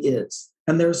society is,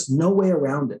 and there's no way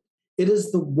around it. It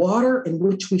is the water in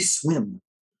which we swim,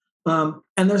 and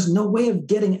there's no way of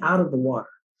getting out of the water.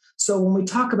 So when we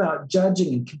talk about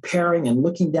judging and comparing and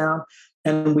looking down,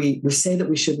 and we say that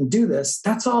we shouldn't do this,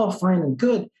 that's all fine and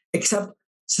good, except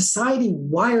society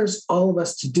wires all of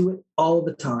us to do it all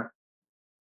the time.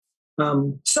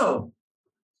 So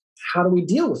how do we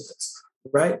deal with this,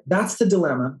 right? That's the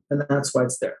dilemma, and that's why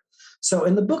it's there. So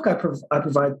in the book, I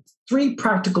provide 3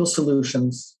 practical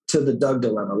solutions to the Doug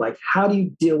dilemma. Like, how do you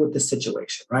deal with this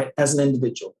situation, right? As an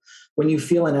individual, when you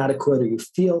feel inadequate, or you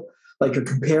feel like you're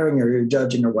comparing or you're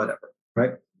judging or whatever,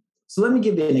 right? So let me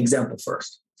give you an example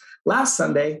first. Last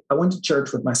Sunday, I went to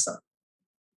church with my son.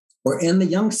 We're in the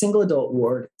young single adult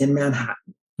ward in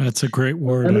Manhattan. That's a great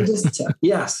ward. Let me just tell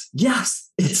yes,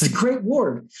 it's a great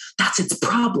ward. That's its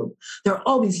problem. There are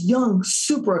all these young,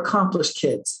 super accomplished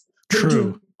kids who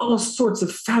do all sorts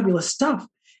of fabulous stuff.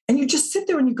 And you just sit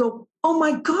there and you go, oh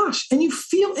my gosh, and you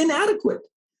feel inadequate.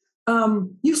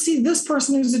 You see this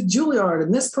person who's at Juilliard,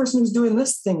 and this person who's doing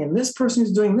this thing, and this person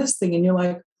who's doing this thing, and you're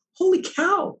like, holy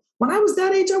cow, when I was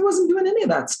that age, I wasn't doing any of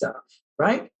that stuff,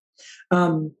 right?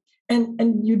 And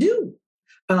you do.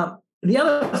 The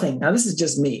other thing, now this is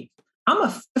just me. I'm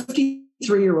a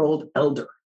 53-year-old elder,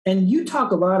 and you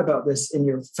talk a lot about this in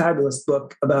your fabulous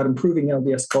book about improving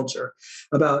LDS culture,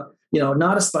 about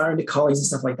not aspiring to callings and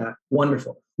stuff like that.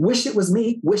 Wonderful. Wish it was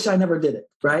me. Wish I never did it,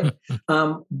 right?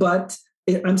 But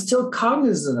I'm still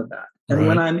cognizant of that. And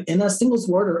when I'm in a singles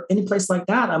ward or any place like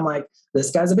that, I'm like, this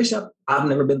guy's a bishop. I've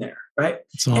never been there, right?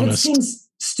 And it seems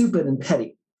stupid and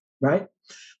petty, right?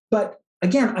 But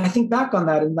again, I think back on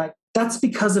that and like, that's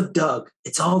because of Doug.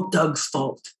 It's all Doug's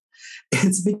fault.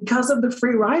 It's because of the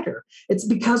free rider. It's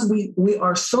because we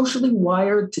are socially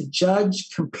wired to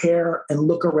judge, compare, and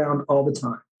look around all the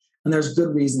time. And there's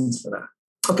good reasons for that.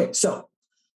 Okay, so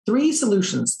 3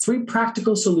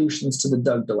 practical solutions to the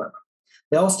Doug dilemma.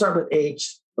 They all start with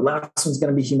H. The last one's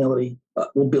going to be humility.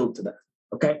 We'll build to that,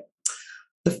 okay?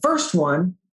 The first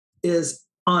one is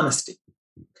honesty.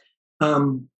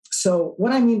 So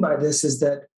what I mean by this is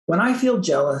that when I feel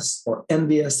jealous or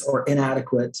envious or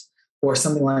inadequate or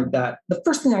something like that, the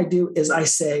first thing I do is I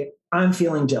say, I'm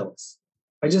feeling jealous.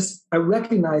 I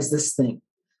recognize this thing.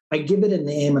 I give it a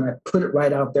name and I put it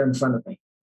right out there in front of me,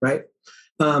 right?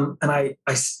 And I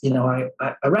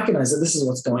recognize that this is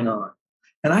what's going on.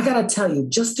 And I got to tell you,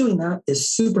 just doing that is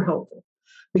super helpful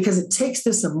because it takes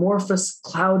this amorphous,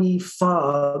 cloudy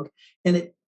fog and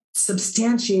it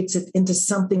substantiates it into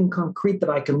something concrete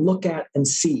that I can look at and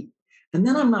see. And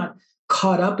then I'm not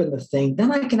caught up in the thing.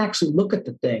 Then I can actually look at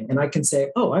the thing and I can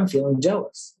say, oh, I'm feeling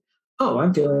jealous. Oh,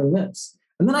 I'm feeling this.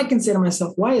 And then I can say to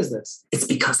myself, why is this? It's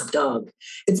because of Doug.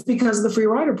 It's because of the free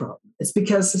rider problem. It's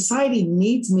because society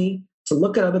needs me to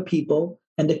look at other people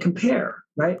and to compare,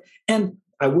 right? And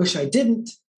I wish I didn't,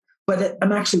 but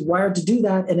I'm actually wired to do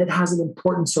that, and it has an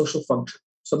important social function.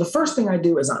 So the first thing I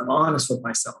do is I'm honest with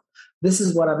myself. This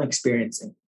is what I'm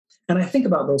experiencing. And I think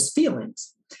about those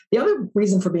feelings. The other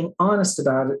reason for being honest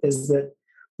about it is that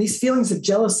these feelings of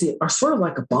jealousy are sort of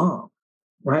like a bomb,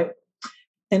 right?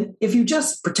 And if you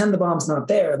just pretend the bomb's not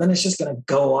there, then it's just going to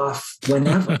go off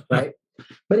whenever, right?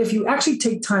 But if you actually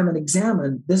take time and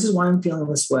examine, this is why I'm feeling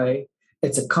this way.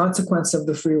 It's a consequence of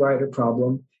the free rider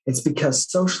problem. It's because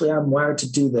socially I'm wired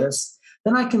to do this.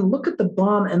 Then I can look at the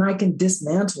bomb and I can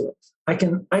dismantle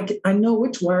it. I know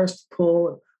which wires to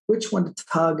pull, which one to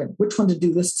tug, and which one to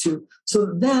do this to. So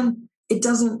then it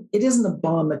isn't a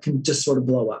bomb that can just sort of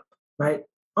blow up, right?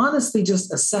 Honestly,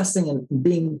 just assessing and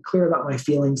being clear about my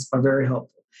feelings are very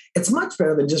helpful. It's much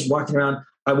better than just walking around,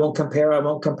 I won't compare, I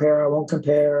won't compare, I won't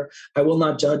compare, I will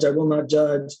not judge, I will not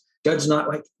judge, judge not.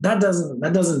 Like that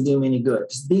doesn't do me any good.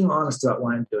 Just being honest about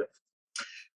why I'm doing it.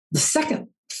 The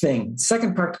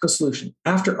second practical solution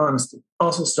after honesty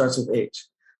also starts with H.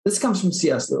 This comes from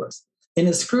C.S. Lewis. In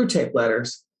his Screwtape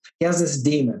Letters, he has this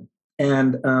demon,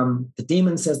 and the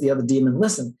demon says to the other demon,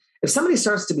 listen, if somebody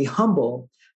starts to be humble,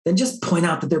 then just point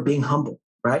out that they're being humble,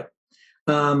 right?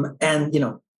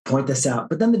 And, point this out.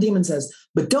 But then the demon says,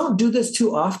 but don't do this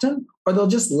too often, or they'll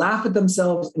just laugh at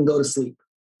themselves and go to sleep.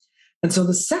 And so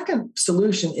the second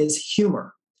solution is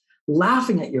humor,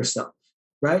 laughing at yourself,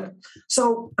 right?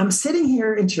 So I'm sitting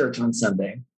here in church on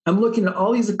Sunday. I'm looking at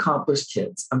all these accomplished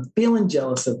kids. I'm feeling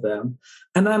jealous of them.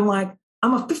 And I'm like,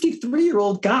 I'm a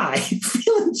 53-year-old guy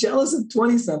feeling jealous of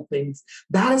 20-somethings.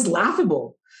 That is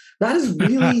laughable. That is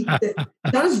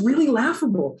really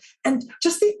laughable. And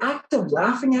just the act of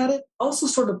laughing at it also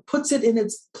sort of puts it in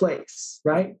its place,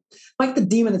 right? Like the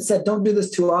demon had said, don't do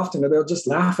this too often or they'll just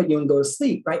laugh at you and go to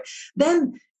sleep, right?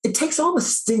 Then it takes all the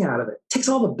sting out of it, takes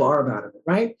all the barb out of it,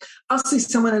 right? I'll see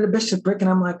someone at a bishopric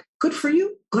and I'm like, good for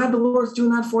you. Glad the Lord's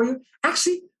doing that for you.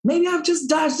 Actually, maybe I've just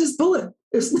dodged this bullet.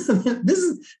 There's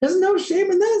no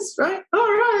shame in this, right? All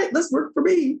right, let's work for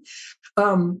me.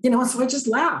 And so I just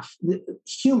laugh.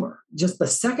 Humor. Just the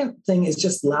second thing is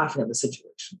just laughing at the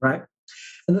situation, right?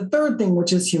 And the third thing,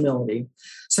 which is humility.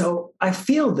 So I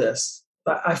feel this.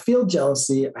 I feel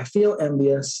jealousy. I feel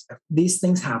envious. These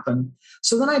things happen.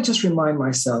 So then I just remind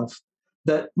myself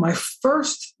that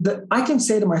that I can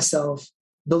say to myself,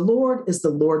 the Lord is the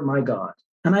Lord my God.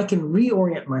 And I can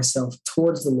reorient myself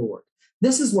towards the Lord.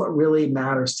 This is what really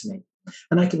matters to me.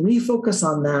 And I can refocus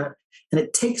on that. And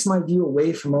it takes my view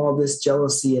away from all this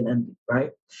jealousy and envy,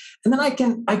 right? And then I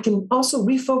can also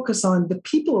refocus on the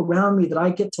people around me that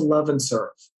I get to love and serve,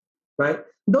 right?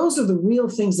 Those are the real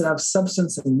things that have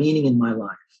substance and meaning in my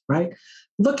life, right?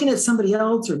 Looking at somebody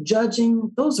else or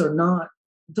judging, those are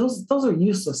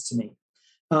useless to me.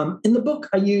 In the book,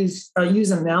 I use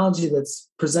an analogy that's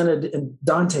presented in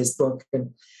Dante's book.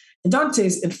 And in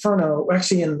Dante's Inferno,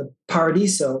 actually in the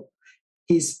Paradiso,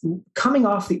 he's coming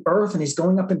off the earth and he's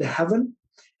going up into heaven.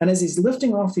 And as he's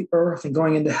lifting off the earth and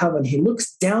going into heaven, he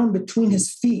looks down between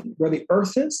his feet where the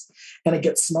earth is, and it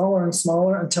gets smaller and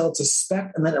smaller until it's a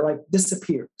speck, and then it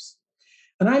disappears.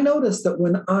 And I noticed that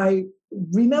when I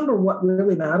remember what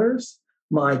really matters,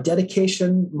 my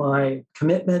dedication, my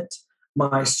commitment,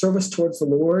 my service towards the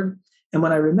Lord, and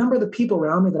when I remember the people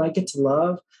around me that I get to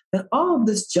love, then all of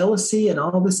this jealousy and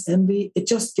all this envy, it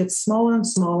just gets smaller and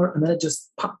smaller, and then it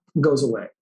just goes away,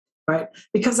 right?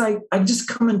 Because I just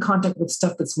come in contact with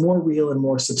stuff that's more real and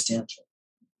more substantial.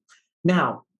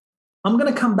 Now, I'm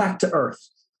going to come back to earth.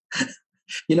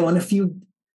 In a few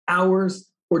hours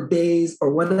or days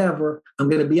or whatever, I'm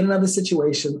going to be in another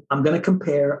situation. I'm going to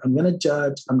compare. I'm going to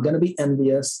judge. I'm going to be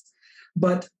envious.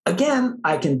 But again,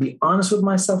 I can be honest with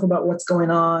myself about what's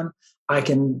going on. I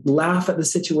can laugh at the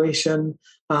situation.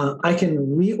 I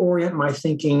can reorient my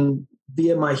thinking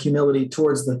via my humility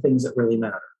towards the things that really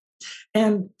matter.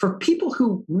 And for people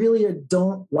who really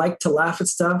don't like to laugh at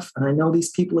stuff, and I know these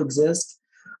people exist,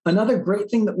 another great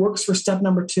thing that works for step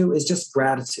number 2 is just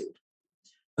gratitude.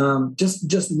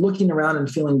 Just looking around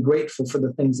and feeling grateful for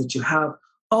the things that you have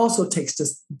also tends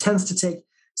to take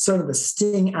sort of the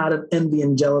sting out of envy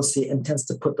and jealousy and tends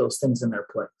to put those things in their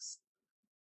place.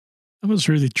 That was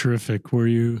really terrific where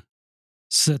you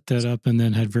set that up and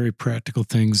then had very practical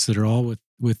things that are all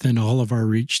within all of our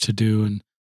reach to do. And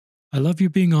I love you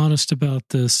being honest about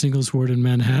the singles ward in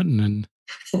Manhattan. And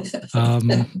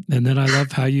and then I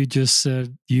love how you just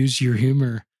use your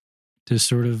humor to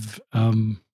sort of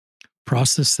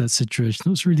process that situation. That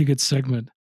was a really good segment.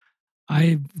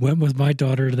 I went with my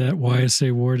daughter to that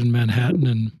YSA ward in Manhattan,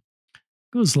 and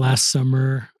it was last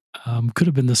summer. Could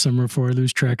have been the summer before. I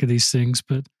lose track of these things,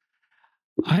 but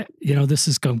this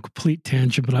is a complete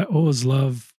tangent, but I always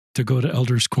love to go to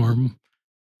Elders Quorum.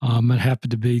 It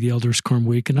happened to be the Elders Quorum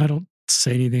week, and I don't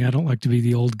say anything. I don't like to be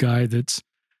the old guy that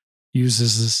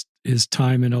uses his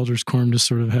time in Elders Quorum to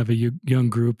sort of have a young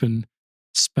group and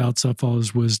spouts up all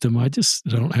his wisdom. I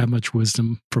don't have much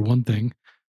wisdom, for one thing.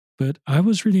 But I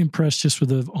was really impressed just with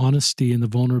the honesty and the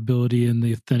vulnerability and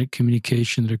the authentic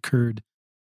communication that occurred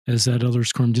as that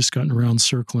Elders Quorum just got in a round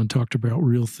circle and talked about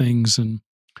real things. And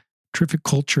terrific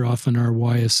culture often our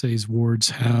YSA's wards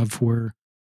have, where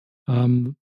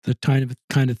the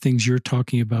kind of things you're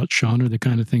talking about, Sean, are the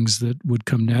kind of things that would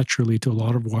come naturally to a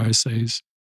lot of YSAs.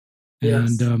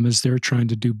 Yes. And as they're trying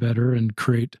to do better and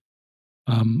create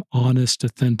honest,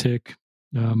 authentic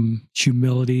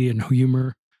humility and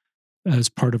humor as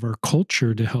part of our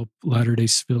culture to help Latter-day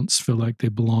Saints feel like they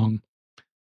belong.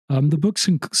 The book's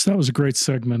that was a great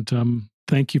segment.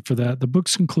 Thank you for that. The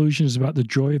book's conclusion is about the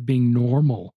joy of being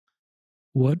normal.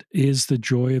 What is the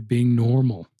joy of being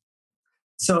normal?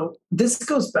 So this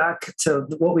goes back to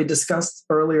what we discussed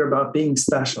earlier about being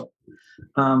special.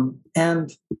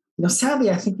 And sadly,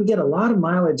 I think we get a lot of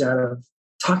mileage out of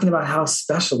talking about how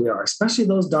special we are, especially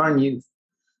those darn youth.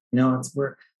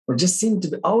 We're just seem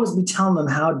to always be telling them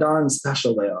how darn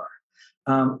special they are.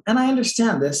 And I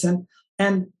understand this,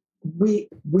 and we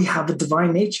have a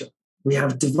divine nature. We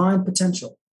have divine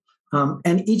potential,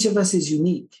 and each of us is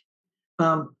unique.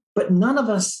 But none of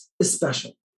us is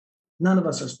special. None of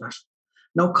us are special.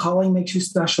 No calling makes you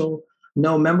special.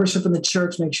 No membership in the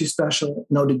church makes you special.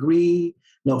 No degree,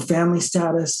 no family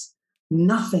status.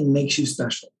 Nothing makes you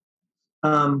special.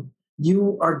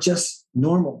 You are just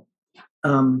normal.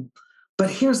 But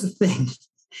here's the thing.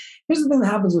 Here's the thing that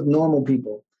happens with normal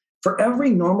people. For every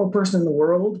normal person in the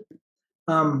world,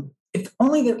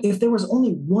 if there was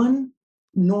only one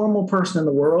normal person in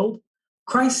the world,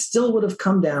 Christ still would have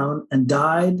come down and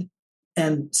died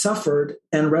and suffered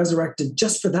and resurrected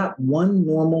just for that one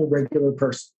normal, regular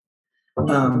person.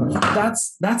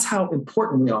 That's how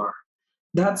important we are.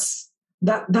 That's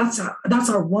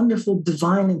our wonderful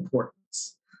divine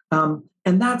importance,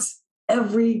 and that's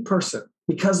every person,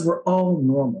 because we're all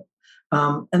normal,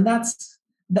 and that's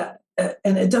that.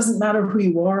 And it doesn't matter who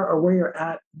you are or where you're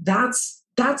at. That's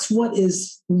what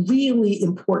is really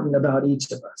important about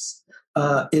each of us.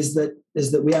 Is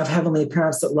that we have heavenly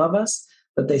parents that love us,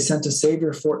 that they sent a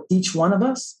Savior for each one of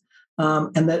us,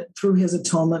 and that through His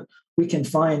atonement, we can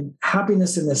find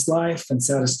happiness in this life and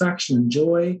satisfaction and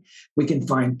joy. We can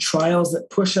find trials that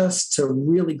push us to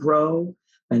really grow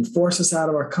and force us out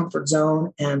of our comfort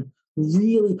zone and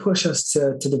really push us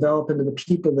to develop into the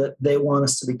people that they want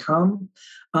us to become.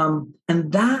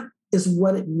 And that is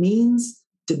what it means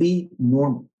to be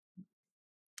normal.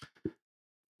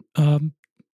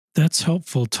 That's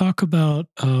helpful. Talk about,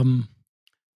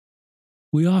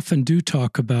 we often do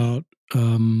talk about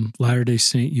Latter-day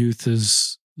Saint youth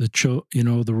as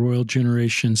the royal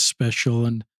generation special.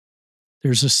 And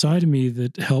there's a side of me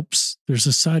that helps. There's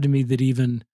a side of me that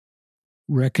even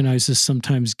recognizes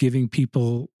sometimes giving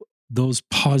people those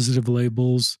positive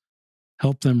labels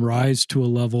help them rise to a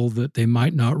level that they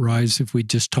might not rise if we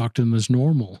just talk to them as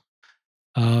normal.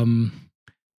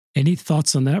 Any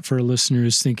thoughts on that for our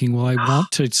listeners thinking, well, I want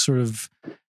to sort of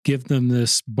give them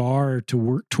this bar to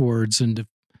work towards,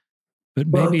 but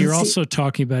maybe you're also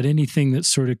talking about anything that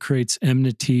sort of creates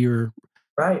enmity or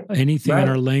anything in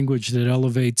our language that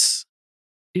elevates.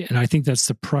 And I think that's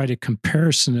the pride of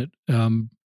comparison that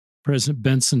President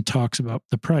Benson talks about.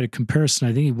 The pride of comparison.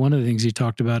 I think one of the things he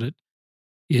talked about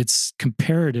it's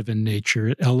comparative in nature.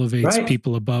 It elevates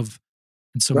people above.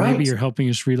 And so maybe you're helping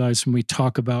us realize when we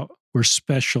talk about we're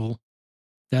special,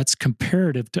 that's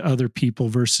comparative to other people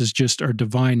versus just our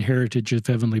divine heritage of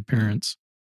heavenly parents.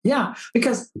 Yeah,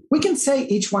 because we can say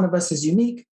each one of us is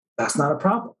unique. That's not a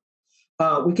problem.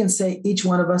 We can say each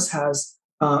one of us has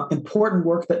important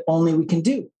work that only we can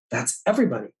do. That's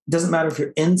everybody. It doesn't matter if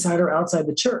you're inside or outside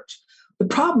the church. The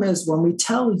problem is when we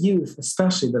tell youth,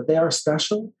 especially, that they are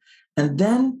special, and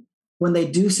then when they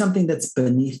do something that's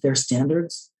beneath their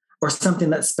standards or something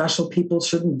that special people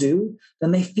shouldn't do,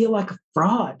 then they feel like a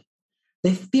fraud.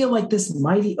 They feel like this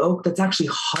mighty oak that's actually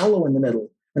hollow in the middle.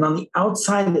 And on the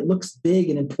outside, it looks big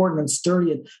and important and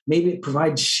sturdy, and maybe it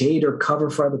provides shade or cover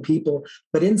for other people.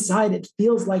 But inside, it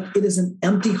feels like it is an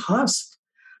empty husk.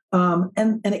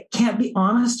 And it can't be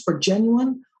honest or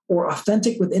genuine or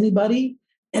authentic with anybody.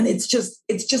 And it's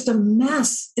just a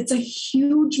mess. It's a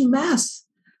huge mess.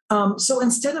 So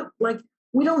instead of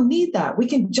we don't need that. We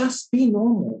can just be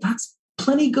normal. That's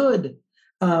plenty good.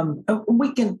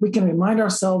 We can remind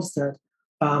ourselves that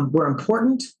we're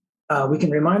important. We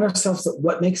can remind ourselves that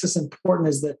what makes us important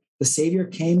is that the Savior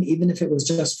came, even if it was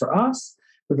just for us.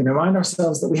 We can remind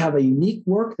ourselves that we have a unique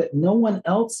work that no one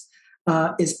else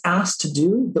is asked to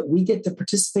do, that we get to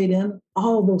participate in.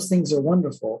 All of those things are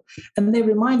wonderful. And they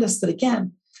remind us that,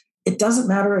 again, it doesn't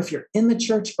matter if you're in the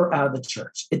church or out of the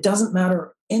church. It doesn't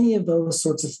matter any of those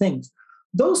sorts of things.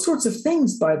 Those sorts of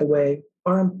things, by the way,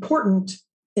 are important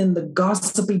in the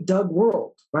gossipy Doug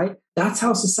world, right? That's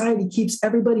how society keeps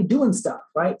everybody doing stuff,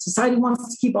 right? Society wants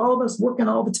to keep all of us working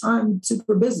all the time,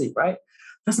 super busy, right?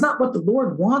 That's not what the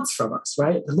Lord wants from us,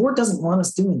 right? The Lord doesn't want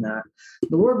us doing that.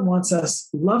 The Lord wants us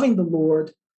loving the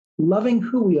Lord, loving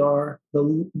who we are,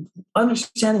 the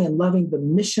understanding and loving the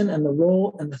mission and the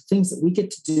role and the things that we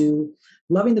get to do,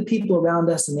 loving the people around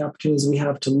us and the opportunities we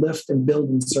have to lift and build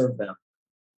and serve them.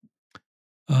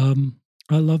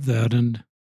 I love that. And,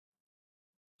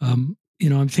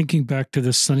 I'm thinking back to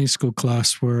this Sunday school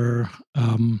class where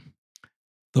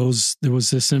there was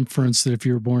this inference that if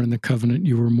you were born in the covenant,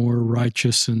 you were more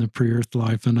righteous in the pre-earth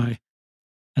life. And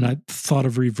I thought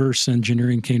of reverse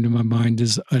engineering came to my mind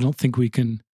is I don't think we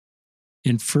can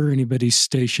infer anybody's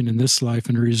station in this life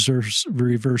and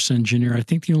reverse engineer. I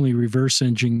think the only reverse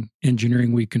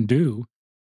engineering we can do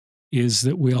is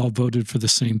that we all voted for the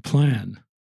same plan.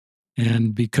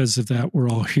 And because of that, we're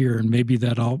all here. And maybe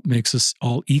that all makes us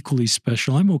all equally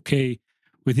special. I'm okay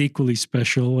with equally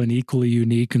special and equally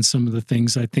unique. And some of the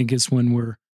things I think is when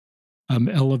we're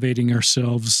elevating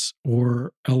ourselves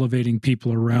or elevating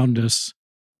people around us.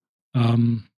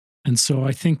 And so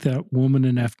I think that woman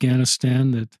in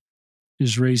Afghanistan that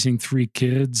is raising 3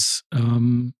 kids,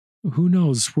 who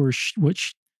knows where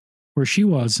she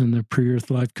was in the pre-earth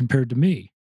life compared to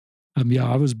me.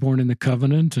 I was born in the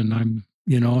covenant, and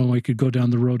and we could go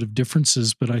down the road of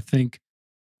differences, but I think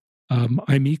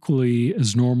I'm equally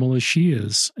as normal as she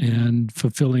is and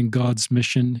fulfilling God's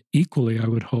mission equally, I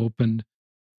would hope, and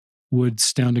would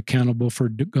stand accountable for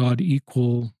God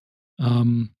equal,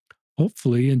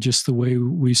 hopefully, in just the way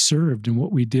we served and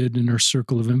what we did in our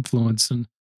circle of influence. And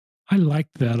I like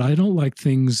that. I don't like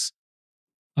things.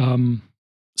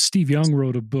 Steve Young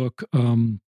wrote a book,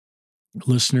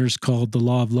 listeners, called The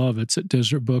Law of Love. It's a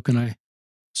Desert Book, and I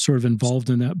sort of involved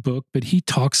in that book. But he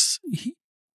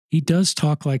does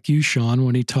talk like you, Sean,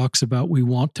 when he talks about we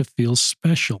want to feel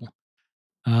special.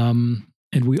 And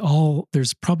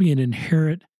there's probably an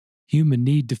inherent human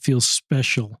need to feel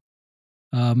special.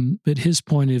 But his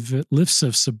point, if it lifts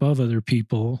us above other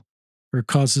people or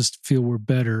causes us to feel we're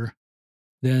better,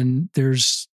 then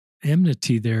there's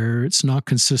enmity there. It's not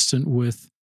consistent with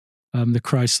the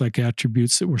Christ-like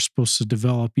attributes that we're supposed to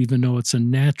develop, even though it's a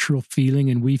natural feeling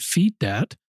and we feed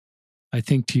that. I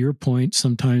think to your point,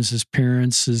 sometimes as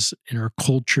parents, is in our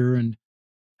culture, and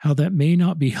how that may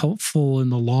not be helpful in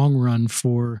the long run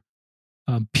for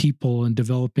people and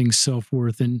developing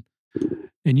self-worth. And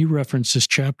you referenced this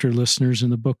chapter, listeners, in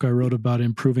the book I wrote about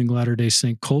improving Latter-day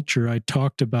Saint culture. I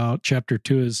talked about chapter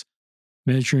 2 is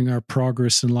measuring our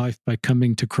progress in life by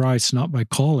coming to Christ, not by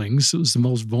callings. It was the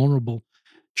most vulnerable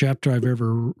chapter I've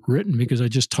ever written because I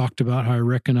just talked about how I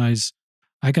recognize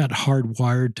I got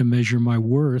hardwired to measure my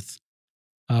worth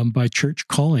by church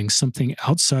calling, something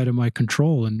outside of my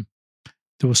control. And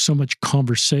there was so much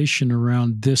conversation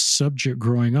around this subject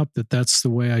growing up that's the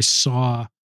way I saw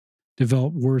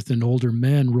develop worth in older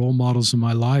men. Role models in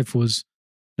my life was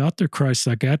not their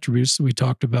Christ-like attributes that we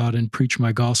talked about in Preach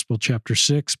My Gospel, chapter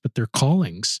 6, but their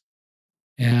callings.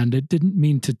 And it didn't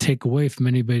mean to take away from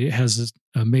anybody that has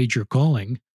a major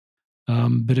calling,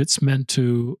 but it's meant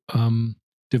to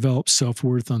develop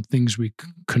self-worth on things we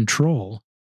control.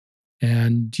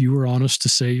 And you were honest to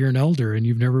say you're an elder and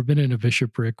you've never been in a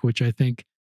bishopric, which I think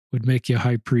would make you a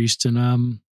high priest.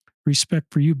 And respect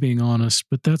for you being honest,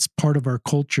 but that's part of our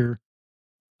culture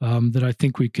that I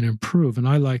think we can improve. And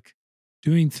I like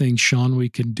doing things, Sean, we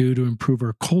can do to improve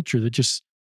our culture that just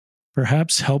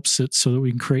perhaps helps it so that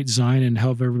we can create Zion and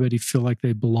help everybody feel like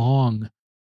they belong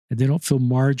and they don't feel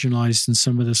marginalized in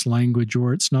some of this language,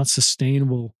 or it's not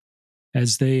sustainable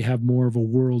as they have more of a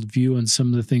worldview, and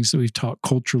some of the things that we've taught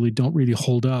culturally don't really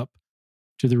hold up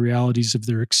to the realities of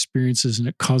their experiences, and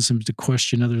it causes them to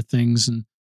question other things, and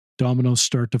dominoes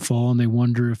start to fall, and they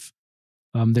wonder if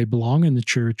they belong in the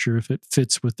church or if it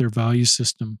fits with their value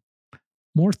system.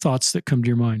 More thoughts that come to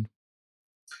your mind?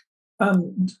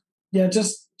 Yeah,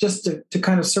 just to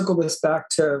kind of circle this back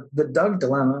to the Doug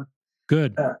dilemma.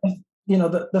 Good.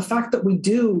 The fact that we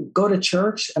do go to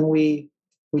church and we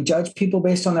judge people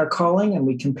based on their calling, and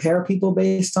we compare people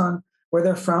based on where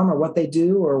they're from or what they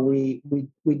do, or we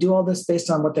do all this based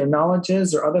on what their knowledge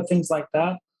is or other things like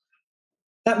that.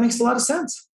 That makes a lot of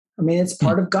sense. I mean, it's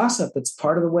part of gossip. It's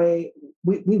part of the way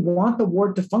we want the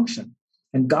ward to function.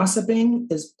 And gossiping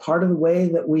is part of the way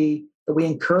that we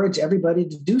encourage everybody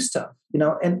to do stuff,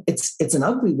 and it's an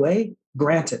ugly way,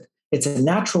 granted. It's a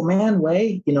natural man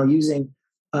way, using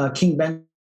King Benjamin's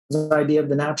idea of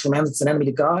the natural man that's an enemy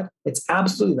to God. It's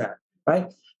absolutely that,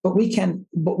 right? But we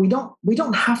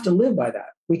don't have to live by that.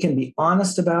 We can be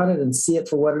honest about it and see it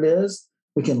for what it is,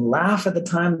 We can laugh at the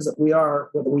times that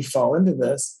we fall into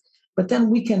this, but then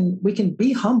we can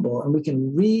be humble and we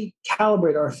can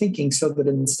recalibrate our thinking so that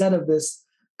instead of this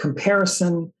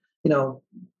comparison,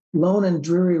 lone and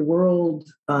dreary world,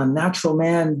 natural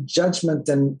man judgment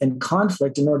and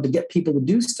conflict in order to get people to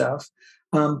do stuff,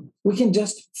 we can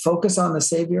just focus on the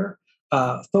Savior,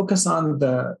 focus on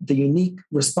the unique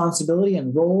responsibility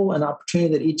and role and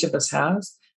opportunity that each of us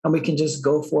has, and we can just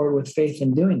go forward with faith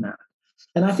in doing that.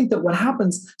 And I think that what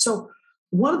happens,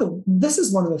 this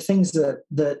is one of the things that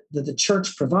the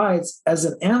church provides as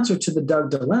an answer to the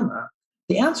Doug dilemma.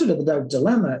 The answer to the Doug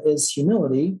dilemma is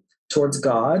humility towards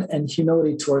God and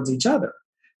humility towards each other.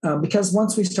 Because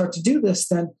once we start to do this,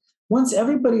 then once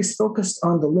everybody's focused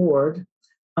on the Lord,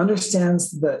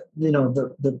 understands that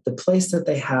the place that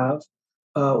they have,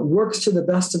 works to the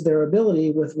best of their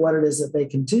ability with what it is that they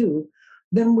can do,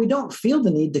 then we don't feel the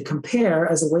need to compare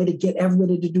as a way to get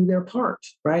everybody to do their part,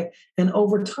 right? And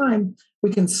over time,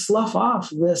 we can slough off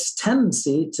this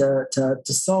tendency to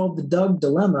solve the Doug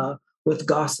dilemma with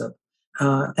gossip.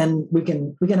 And we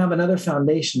can have another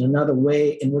foundation, another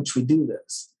way in which we do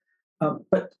this.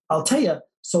 But I'll tell you,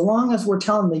 so long as we're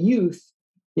telling the youth,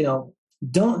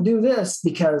 don't do this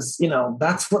because,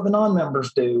 that's what the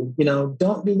non-members do.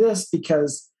 Don't do this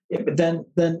because then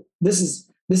this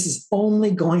is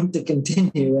only going to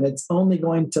continue, and it's only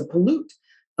going to pollute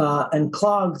and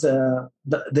clog the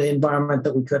environment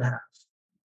that we could have.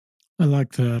 I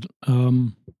like that.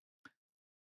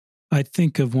 I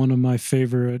think of one of my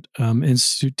favorite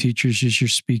institute teachers as you're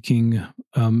speaking,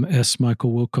 S.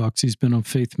 Michael Wilcox. He's been on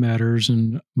Faith Matters,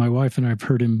 and my wife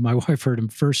heard him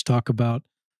first talk about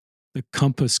the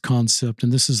compass concept,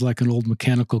 and this is like an old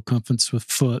mechanical compass with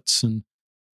foots. And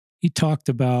he talked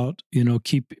about,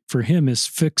 for him, his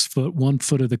fixed foot, 1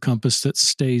 foot of the compass that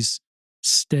stays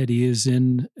steady is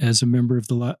in as a member of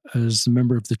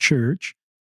the church,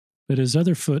 but his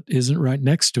other foot isn't right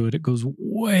next to it. It goes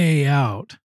way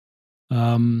out.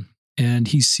 And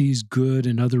he sees good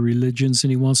in other religions,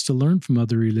 and he wants to learn from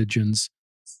other religions.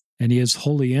 And he has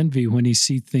holy envy when he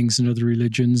sees things in other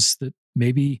religions that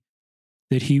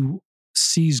he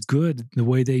sees good the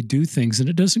way they do things. And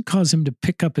it doesn't cause him to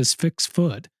pick up his fixed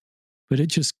foot, but it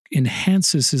just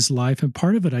enhances his life. And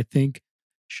part of it, I think,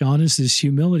 Sean, is this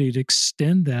humility to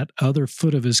extend that other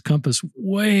foot of his compass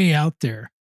way out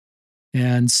there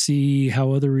and see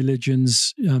how other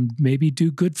religions maybe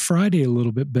do Good Friday a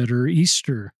little bit better,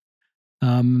 Easter,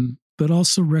 but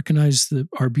also recognize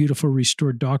our beautiful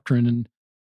restored doctrine. And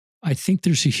I think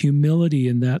there's a humility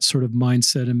in that sort of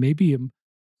mindset, and maybe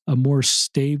a more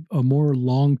stable, a more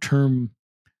long-term,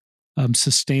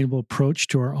 sustainable approach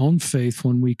to our own faith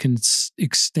when we can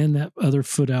extend that other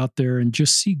foot out there and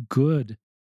just see good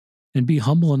and be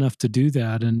humble enough to do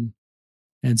that and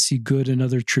see good in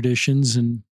other traditions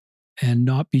and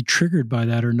not be triggered by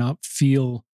that or not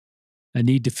feel a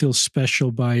need to feel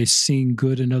special by seeing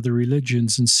good in other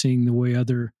religions and seeing the way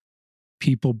other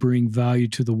people bring value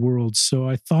to the world. So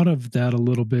I thought of that a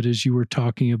little bit as you were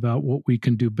talking about what we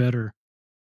can do better.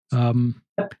 And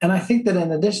I think that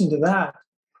in addition to that,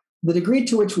 the degree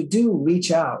to which we do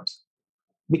reach out,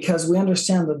 because we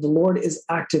understand that the Lord is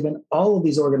active in all of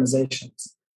these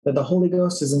organizations, that the Holy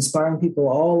Ghost is inspiring people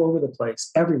all over the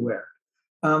place, everywhere.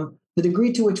 The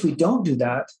degree to which we don't do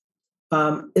that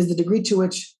is the degree to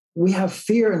which we have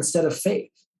fear instead of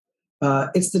faith.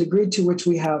 It's the degree to which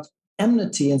we have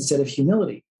enmity instead of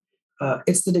humility.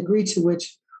 It's the degree to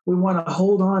which we want to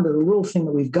hold on to the little thing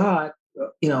that we've got,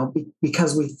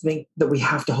 because we think that we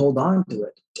have to hold on to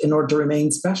it in order to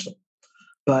remain special.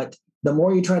 But the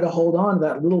more you try to hold on to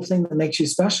that little thing that makes you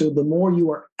special, the more you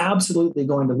are absolutely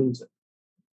going to lose it.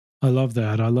 I love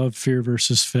that. I love fear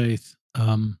versus faith.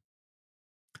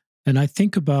 And I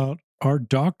think about our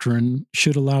doctrine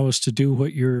should allow us to do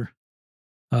what you're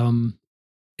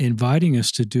inviting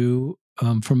us to do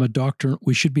from a doctrine.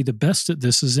 We should be the best at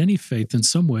this as any faith in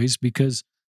some ways because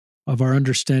of our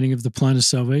understanding of the plan of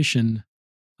salvation.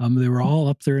 They were all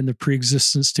up there in the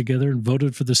preexistence together and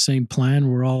voted for the same plan.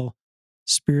 We're all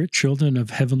spirit children of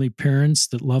heavenly parents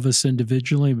that love us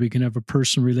individually. We can have a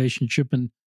personal relationship. And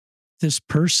this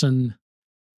person,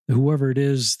 whoever it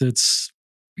is that's,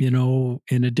 in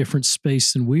a different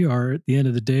space than we are, at the end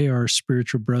of the day, our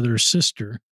spiritual brother or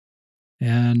sister.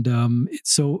 And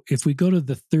so if we go to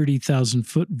the 30,000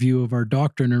 foot view of our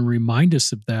doctrine and remind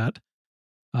us of that,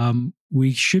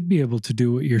 we should be able to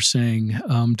do what you're saying,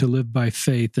 to live by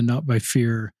faith and not by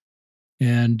fear,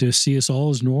 and to see us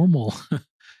all as normal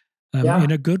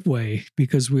in a good way,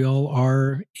 because we all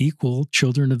are equal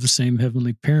children of the same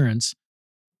heavenly parents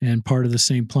and part of the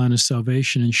same plan of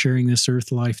salvation and sharing this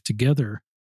earth life together.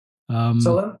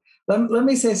 So let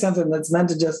me say something that's meant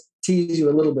to just tease you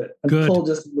a little bit and Good. pull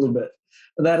just a little bit.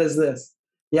 That is this.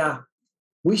 Yeah,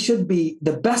 we should be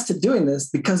the best at doing this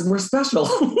because we're special.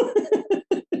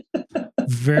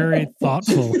 Very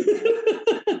thoughtful.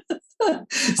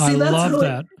 I love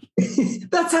that.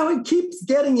 That's how it keeps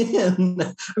getting in.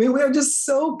 I mean, we are just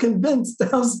so convinced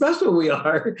how special we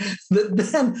are that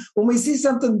then when we see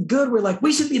something good, we're like,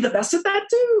 we should be the best at that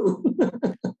too.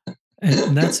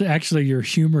 And that's actually your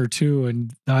humor too.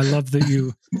 And I love that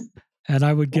you, and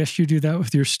I would guess you do that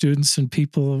with your students and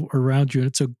people around you. And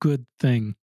it's a good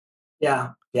thing.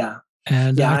 Yeah. Yeah.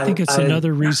 And yeah, I think it's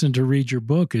another reason to read your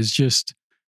book is just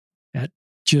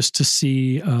to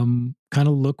see, kind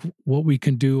of look what we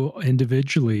can do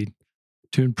individually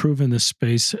to improve in this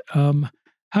space.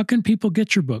 How can people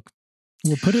get your book?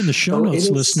 We'll put it in the show notes,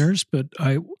 listeners, but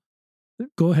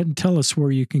go ahead and tell us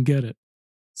where you can get it.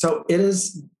 So it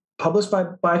is published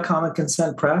by Common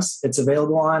Consent Press. It's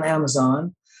available on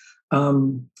Amazon. I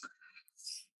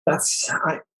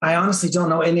honestly don't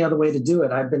know any other way to do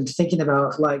it. I've been thinking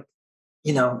about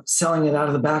selling it out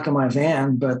of the back of my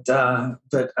van, but I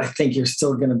think you're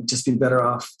still going to just be better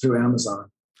off through Amazon.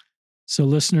 So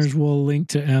listeners, we'll link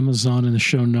to Amazon in the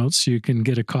show notes so you can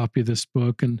get a copy of this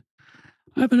book. And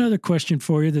I have another question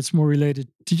for you that's more related.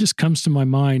 It just comes to my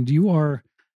mind. You are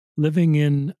living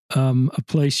in a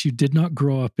place you did not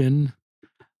grow up in.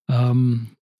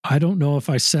 I don't know if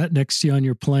I sat next to you on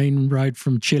your plane ride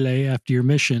from Chile after your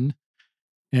mission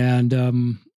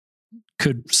and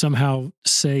could somehow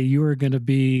say you are going to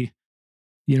be,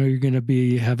 you're going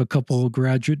to have a couple of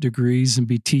graduate degrees and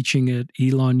be teaching at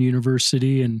Elon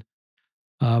University and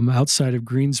outside of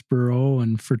Greensboro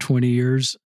and for 20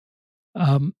 years.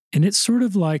 And it's sort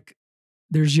of like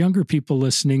there's younger people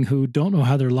listening who don't know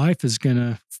how their life is going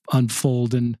to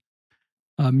unfold. And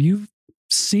you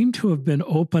seem to have been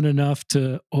open enough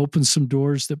to open some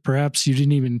doors that perhaps you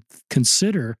didn't even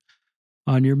consider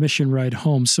on your mission ride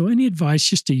home. So any advice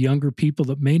just to younger people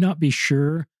that may not be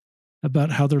sure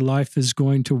about how their life is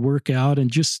going to work out and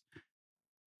just,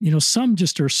 some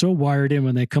just are so wired in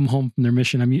when they come home from their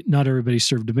mission. I mean, not everybody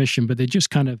served a mission, but they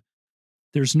just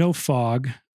there's no fog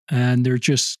and they're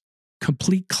just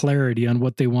complete clarity on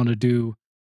what they want to do.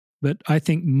 But I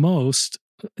think most,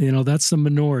 that's the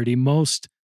minority. Most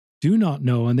do not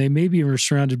know. And they maybe are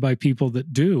surrounded by people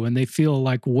that do. And they feel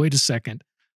like, wait a second,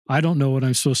 I don't know what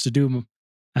I'm supposed to do.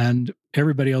 And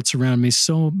everybody else around me.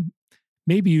 So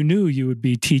maybe you knew you would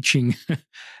be teaching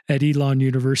at Elon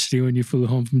University when you flew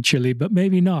home from Chile, but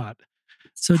maybe not.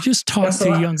 So just talk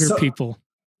to younger people.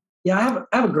 Yeah,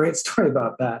 I have a great story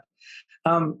about that.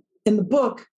 In the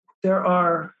book, there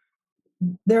are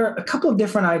a couple of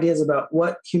different ideas about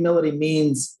what humility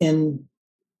means in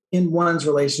one's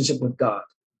relationship with God.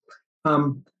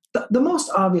 The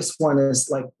most obvious one is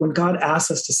like when God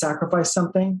asks us to sacrifice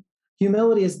something,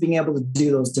 humility is being able to do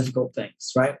those difficult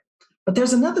things, right? But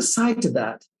there's another side to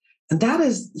that, and that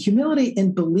is humility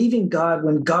in believing God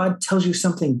when God tells you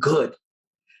something good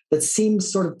that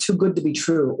seems sort of too good to be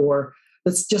true, or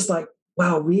that's just like,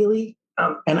 wow, really?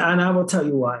 And I will tell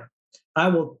you why. I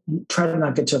will try to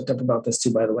not get choked up about this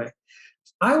too, by the way.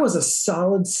 I was a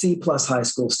solid C+ high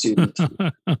school student.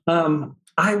 I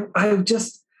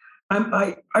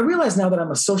realize now that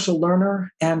I'm a social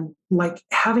learner, and like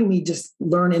having me just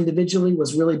learn individually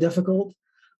was really difficult.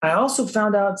 I also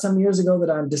found out some years ago that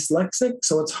I'm dyslexic,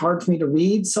 so it's hard for me to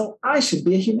read. So I should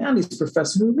be a humanities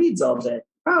professor who reads all day.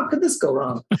 How could this go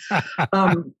wrong?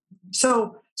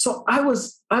 So I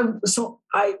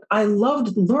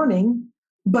loved learning,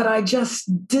 but I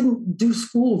just didn't do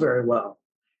school very well.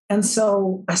 And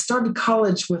so I started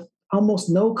college with almost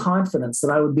no confidence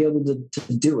that I would be able to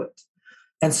do it.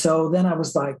 And so then I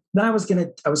was like, I was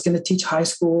going to teach high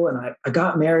school, and I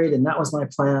got married, and that was my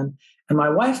plan. And my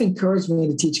wife encouraged me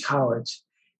to teach college.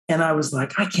 And I was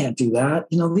like, I can't do that.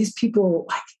 These people,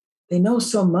 like, they know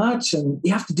so much and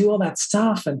you have to do all that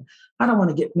stuff. And I don't want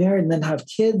to get married and then have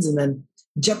kids and then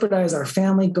jeopardize our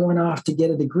family going off to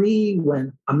get a degree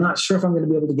when I'm not sure if I'm going to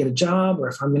be able to get a job or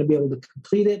if I'm going to be able to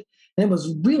complete it. And it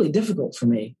was really difficult for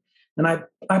me. And I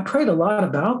prayed a lot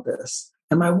about this.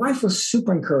 And my wife was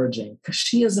super encouraging because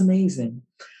she is amazing.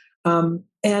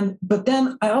 But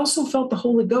then I also felt the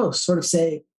Holy Ghost sort of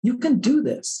say, you can do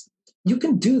this. You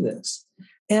can do this.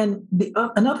 And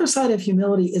another side of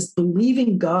humility is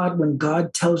believing God when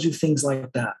God tells you things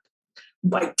like that,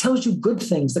 like tells you good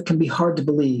things that can be hard to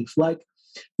believe, like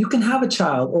you can have a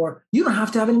child, or you don't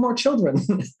have to have any more children,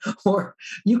 or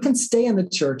you can stay in the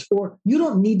church, or you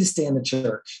don't need to stay in the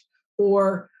church,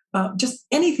 or just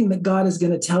anything that God is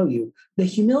going to tell you. The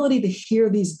humility to hear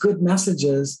these good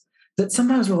messages that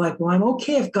sometimes we're like, well, I'm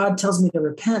okay if God tells me to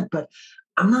repent, but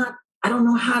I don't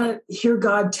know how to hear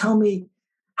God tell me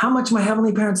how much my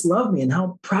heavenly parents love me and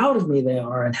how proud of me they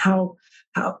are and how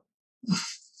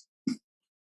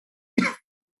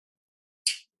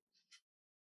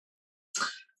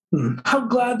how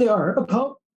glad they are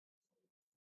about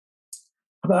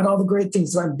all the great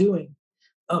things that I'm doing.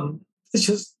 It's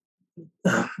just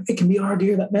it can be hard to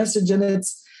hear that message, and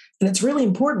it's really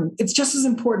important. It's just as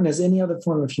important as any other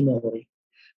form of humility.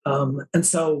 And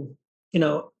so,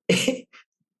 if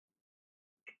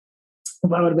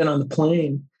I would have been on the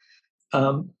plane, if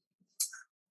I would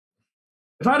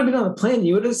have been on the plane,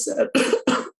 you would have said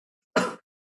that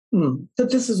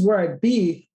this is where I'd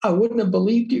be. I wouldn't have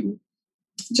believed you.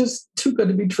 It's just too good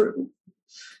to be true.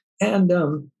 And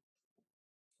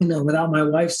without my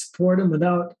wife's support and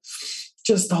without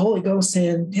just the Holy Ghost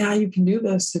saying, "Yeah, you can do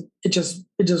this," it just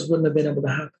wouldn't have been able to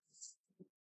happen.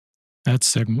 That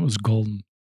segment was golden.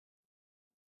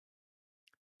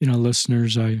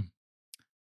 Listeners, I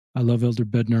love Elder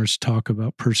Bednar's talk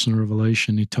about personal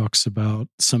revelation. He talks about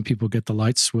some people get the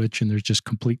light switch and there's just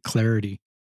complete clarity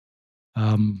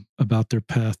about their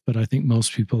path, but I think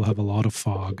most people have a lot of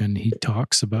fog. And he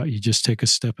talks about you just take a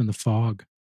step in the fog,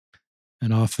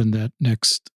 and often that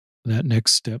next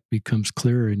step becomes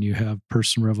clearer, and you have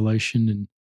personal revelation. In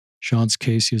Sean's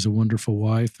case, he has a wonderful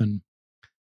wife,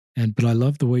 but I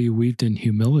love the way you weaved in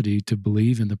humility to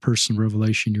believe in the personal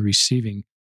revelation you're receiving.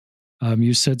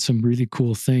 You said some really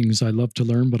cool things. I love to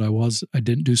learn, but I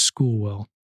didn't do school well.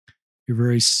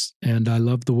 And I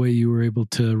love the way you were able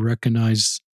to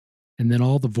recognize, and then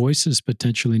all the voices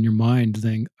potentially in your mind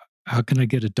saying, how can I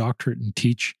get a doctorate and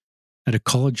teach at a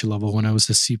college level when I was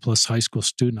a C+ high school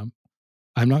student?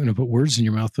 I'm not going to put words in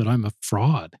your mouth, but I'm a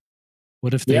fraud.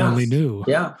 What if they only knew?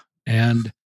 Yeah.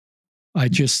 And I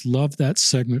just love that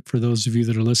segment for those of you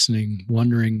that are listening,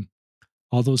 wondering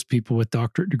all those people with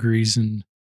doctorate degrees and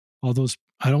all those.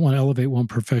 I don't want to elevate one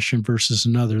profession versus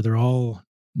another. They're all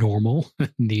normal,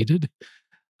 needed.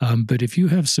 But if you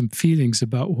have some feelings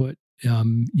about what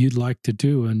you'd like to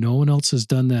do, and no one else has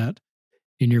done that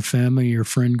in your family, your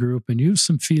friend group, and you have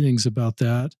some feelings about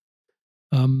that,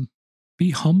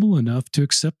 be humble enough to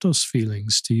accept those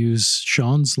feelings, to use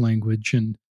Sean's language,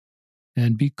 and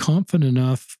be confident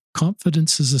enough.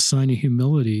 Confidence is a sign of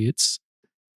humility.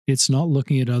 It's not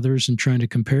looking at others and trying to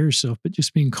compare yourself, but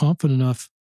just being confident enough.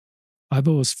 I've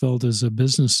always felt as a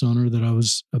business owner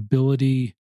that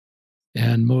ability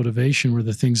and motivation were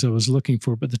the things I was looking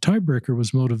for, but the tiebreaker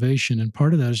was motivation. And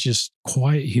part of that is just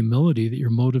quiet humility, that you're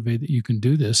motivated, that you can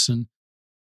do this. And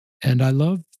I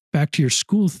love, back to your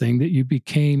school thing, that you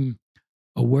became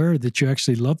aware that you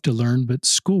actually love to learn, but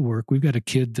schoolwork, we've got a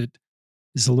kid that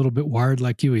is a little bit wired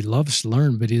like you. He loves to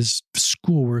learn, but his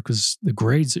schoolwork was the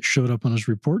grades that showed up on his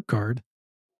report card.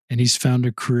 And he's found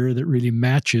a career that really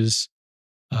matches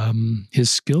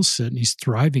his skill set, and he's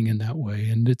thriving in that way.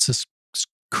 And it's a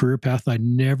career path I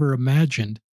never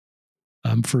imagined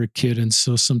for a kid. And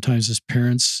so sometimes as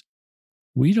parents,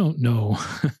 we don't know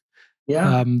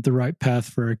the right path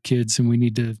for our kids, and we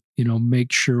need to,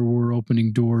 make sure we're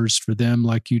opening doors for them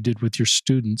like you did with your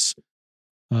students,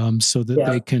 so that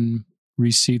they can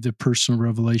receive the personal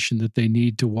revelation that they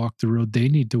need to walk the road they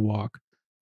need to walk.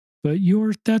 But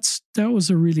that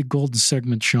was a really golden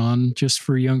segment, Sean, just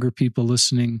for younger people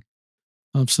listening.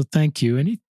 So thank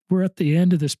you. We're at the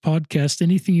end of this podcast.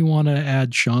 Anything you want to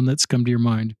add, Sean, that's come to your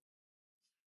mind?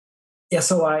 Yeah.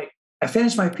 So I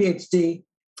finished my PhD.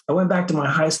 I went back to my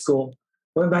high school,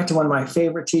 went back to one of my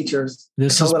favorite teachers.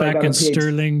 This is back in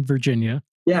Sterling, Virginia.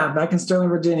 Yeah, back in Sterling,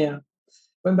 Virginia.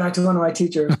 Went back to one of my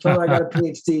teachers, told her I got a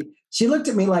PhD. She looked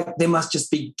at me like, they must just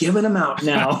be giving them out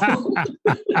now.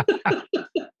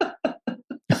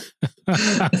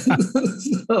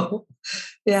 So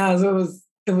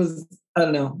it was, I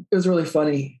don't know, it was really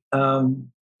funny. So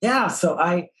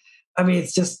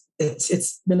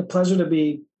it's been a pleasure to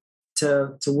be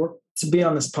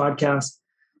on this podcast.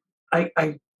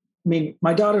 I mean,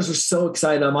 my daughters are so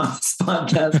excited I'm on this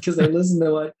podcast because they listen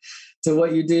to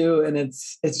what you do, and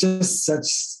it's just such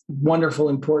wonderful,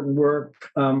 important work.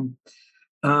 And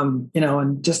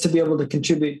just to be able to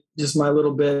contribute just my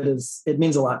little bit it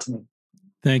means a lot to me.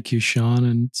 Thank you, Sean.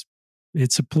 And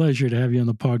it's a pleasure to have you on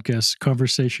the podcast. The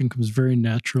conversation comes very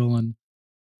natural, and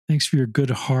thanks for your good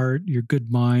heart, your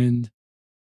good mind,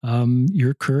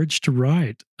 your courage to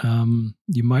write.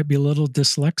 You might be a little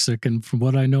dyslexic, and from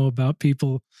what I know about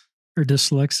people who are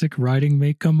dyslexic, writing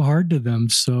may come hard to them.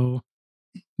 So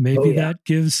maybe that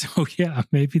gives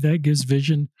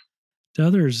vision to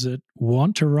others that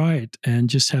want to write and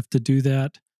just have to do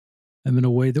that in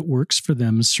a way that works for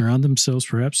them, surround themselves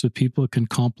perhaps with people that can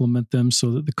complement them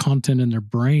so that the content in their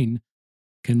brain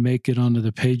can make it onto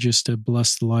the pages to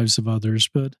bless the lives of others.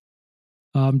 But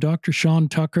Dr. Sean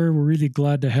Tucker, we're really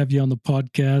glad to have you on the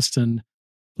podcast, and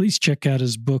please check out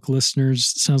his book,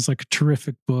 listeners. It sounds like a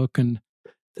terrific book. And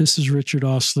this is Richard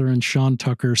Ostler and Sean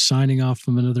Tucker signing off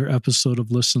from another episode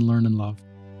of Listen, Learn, and Love.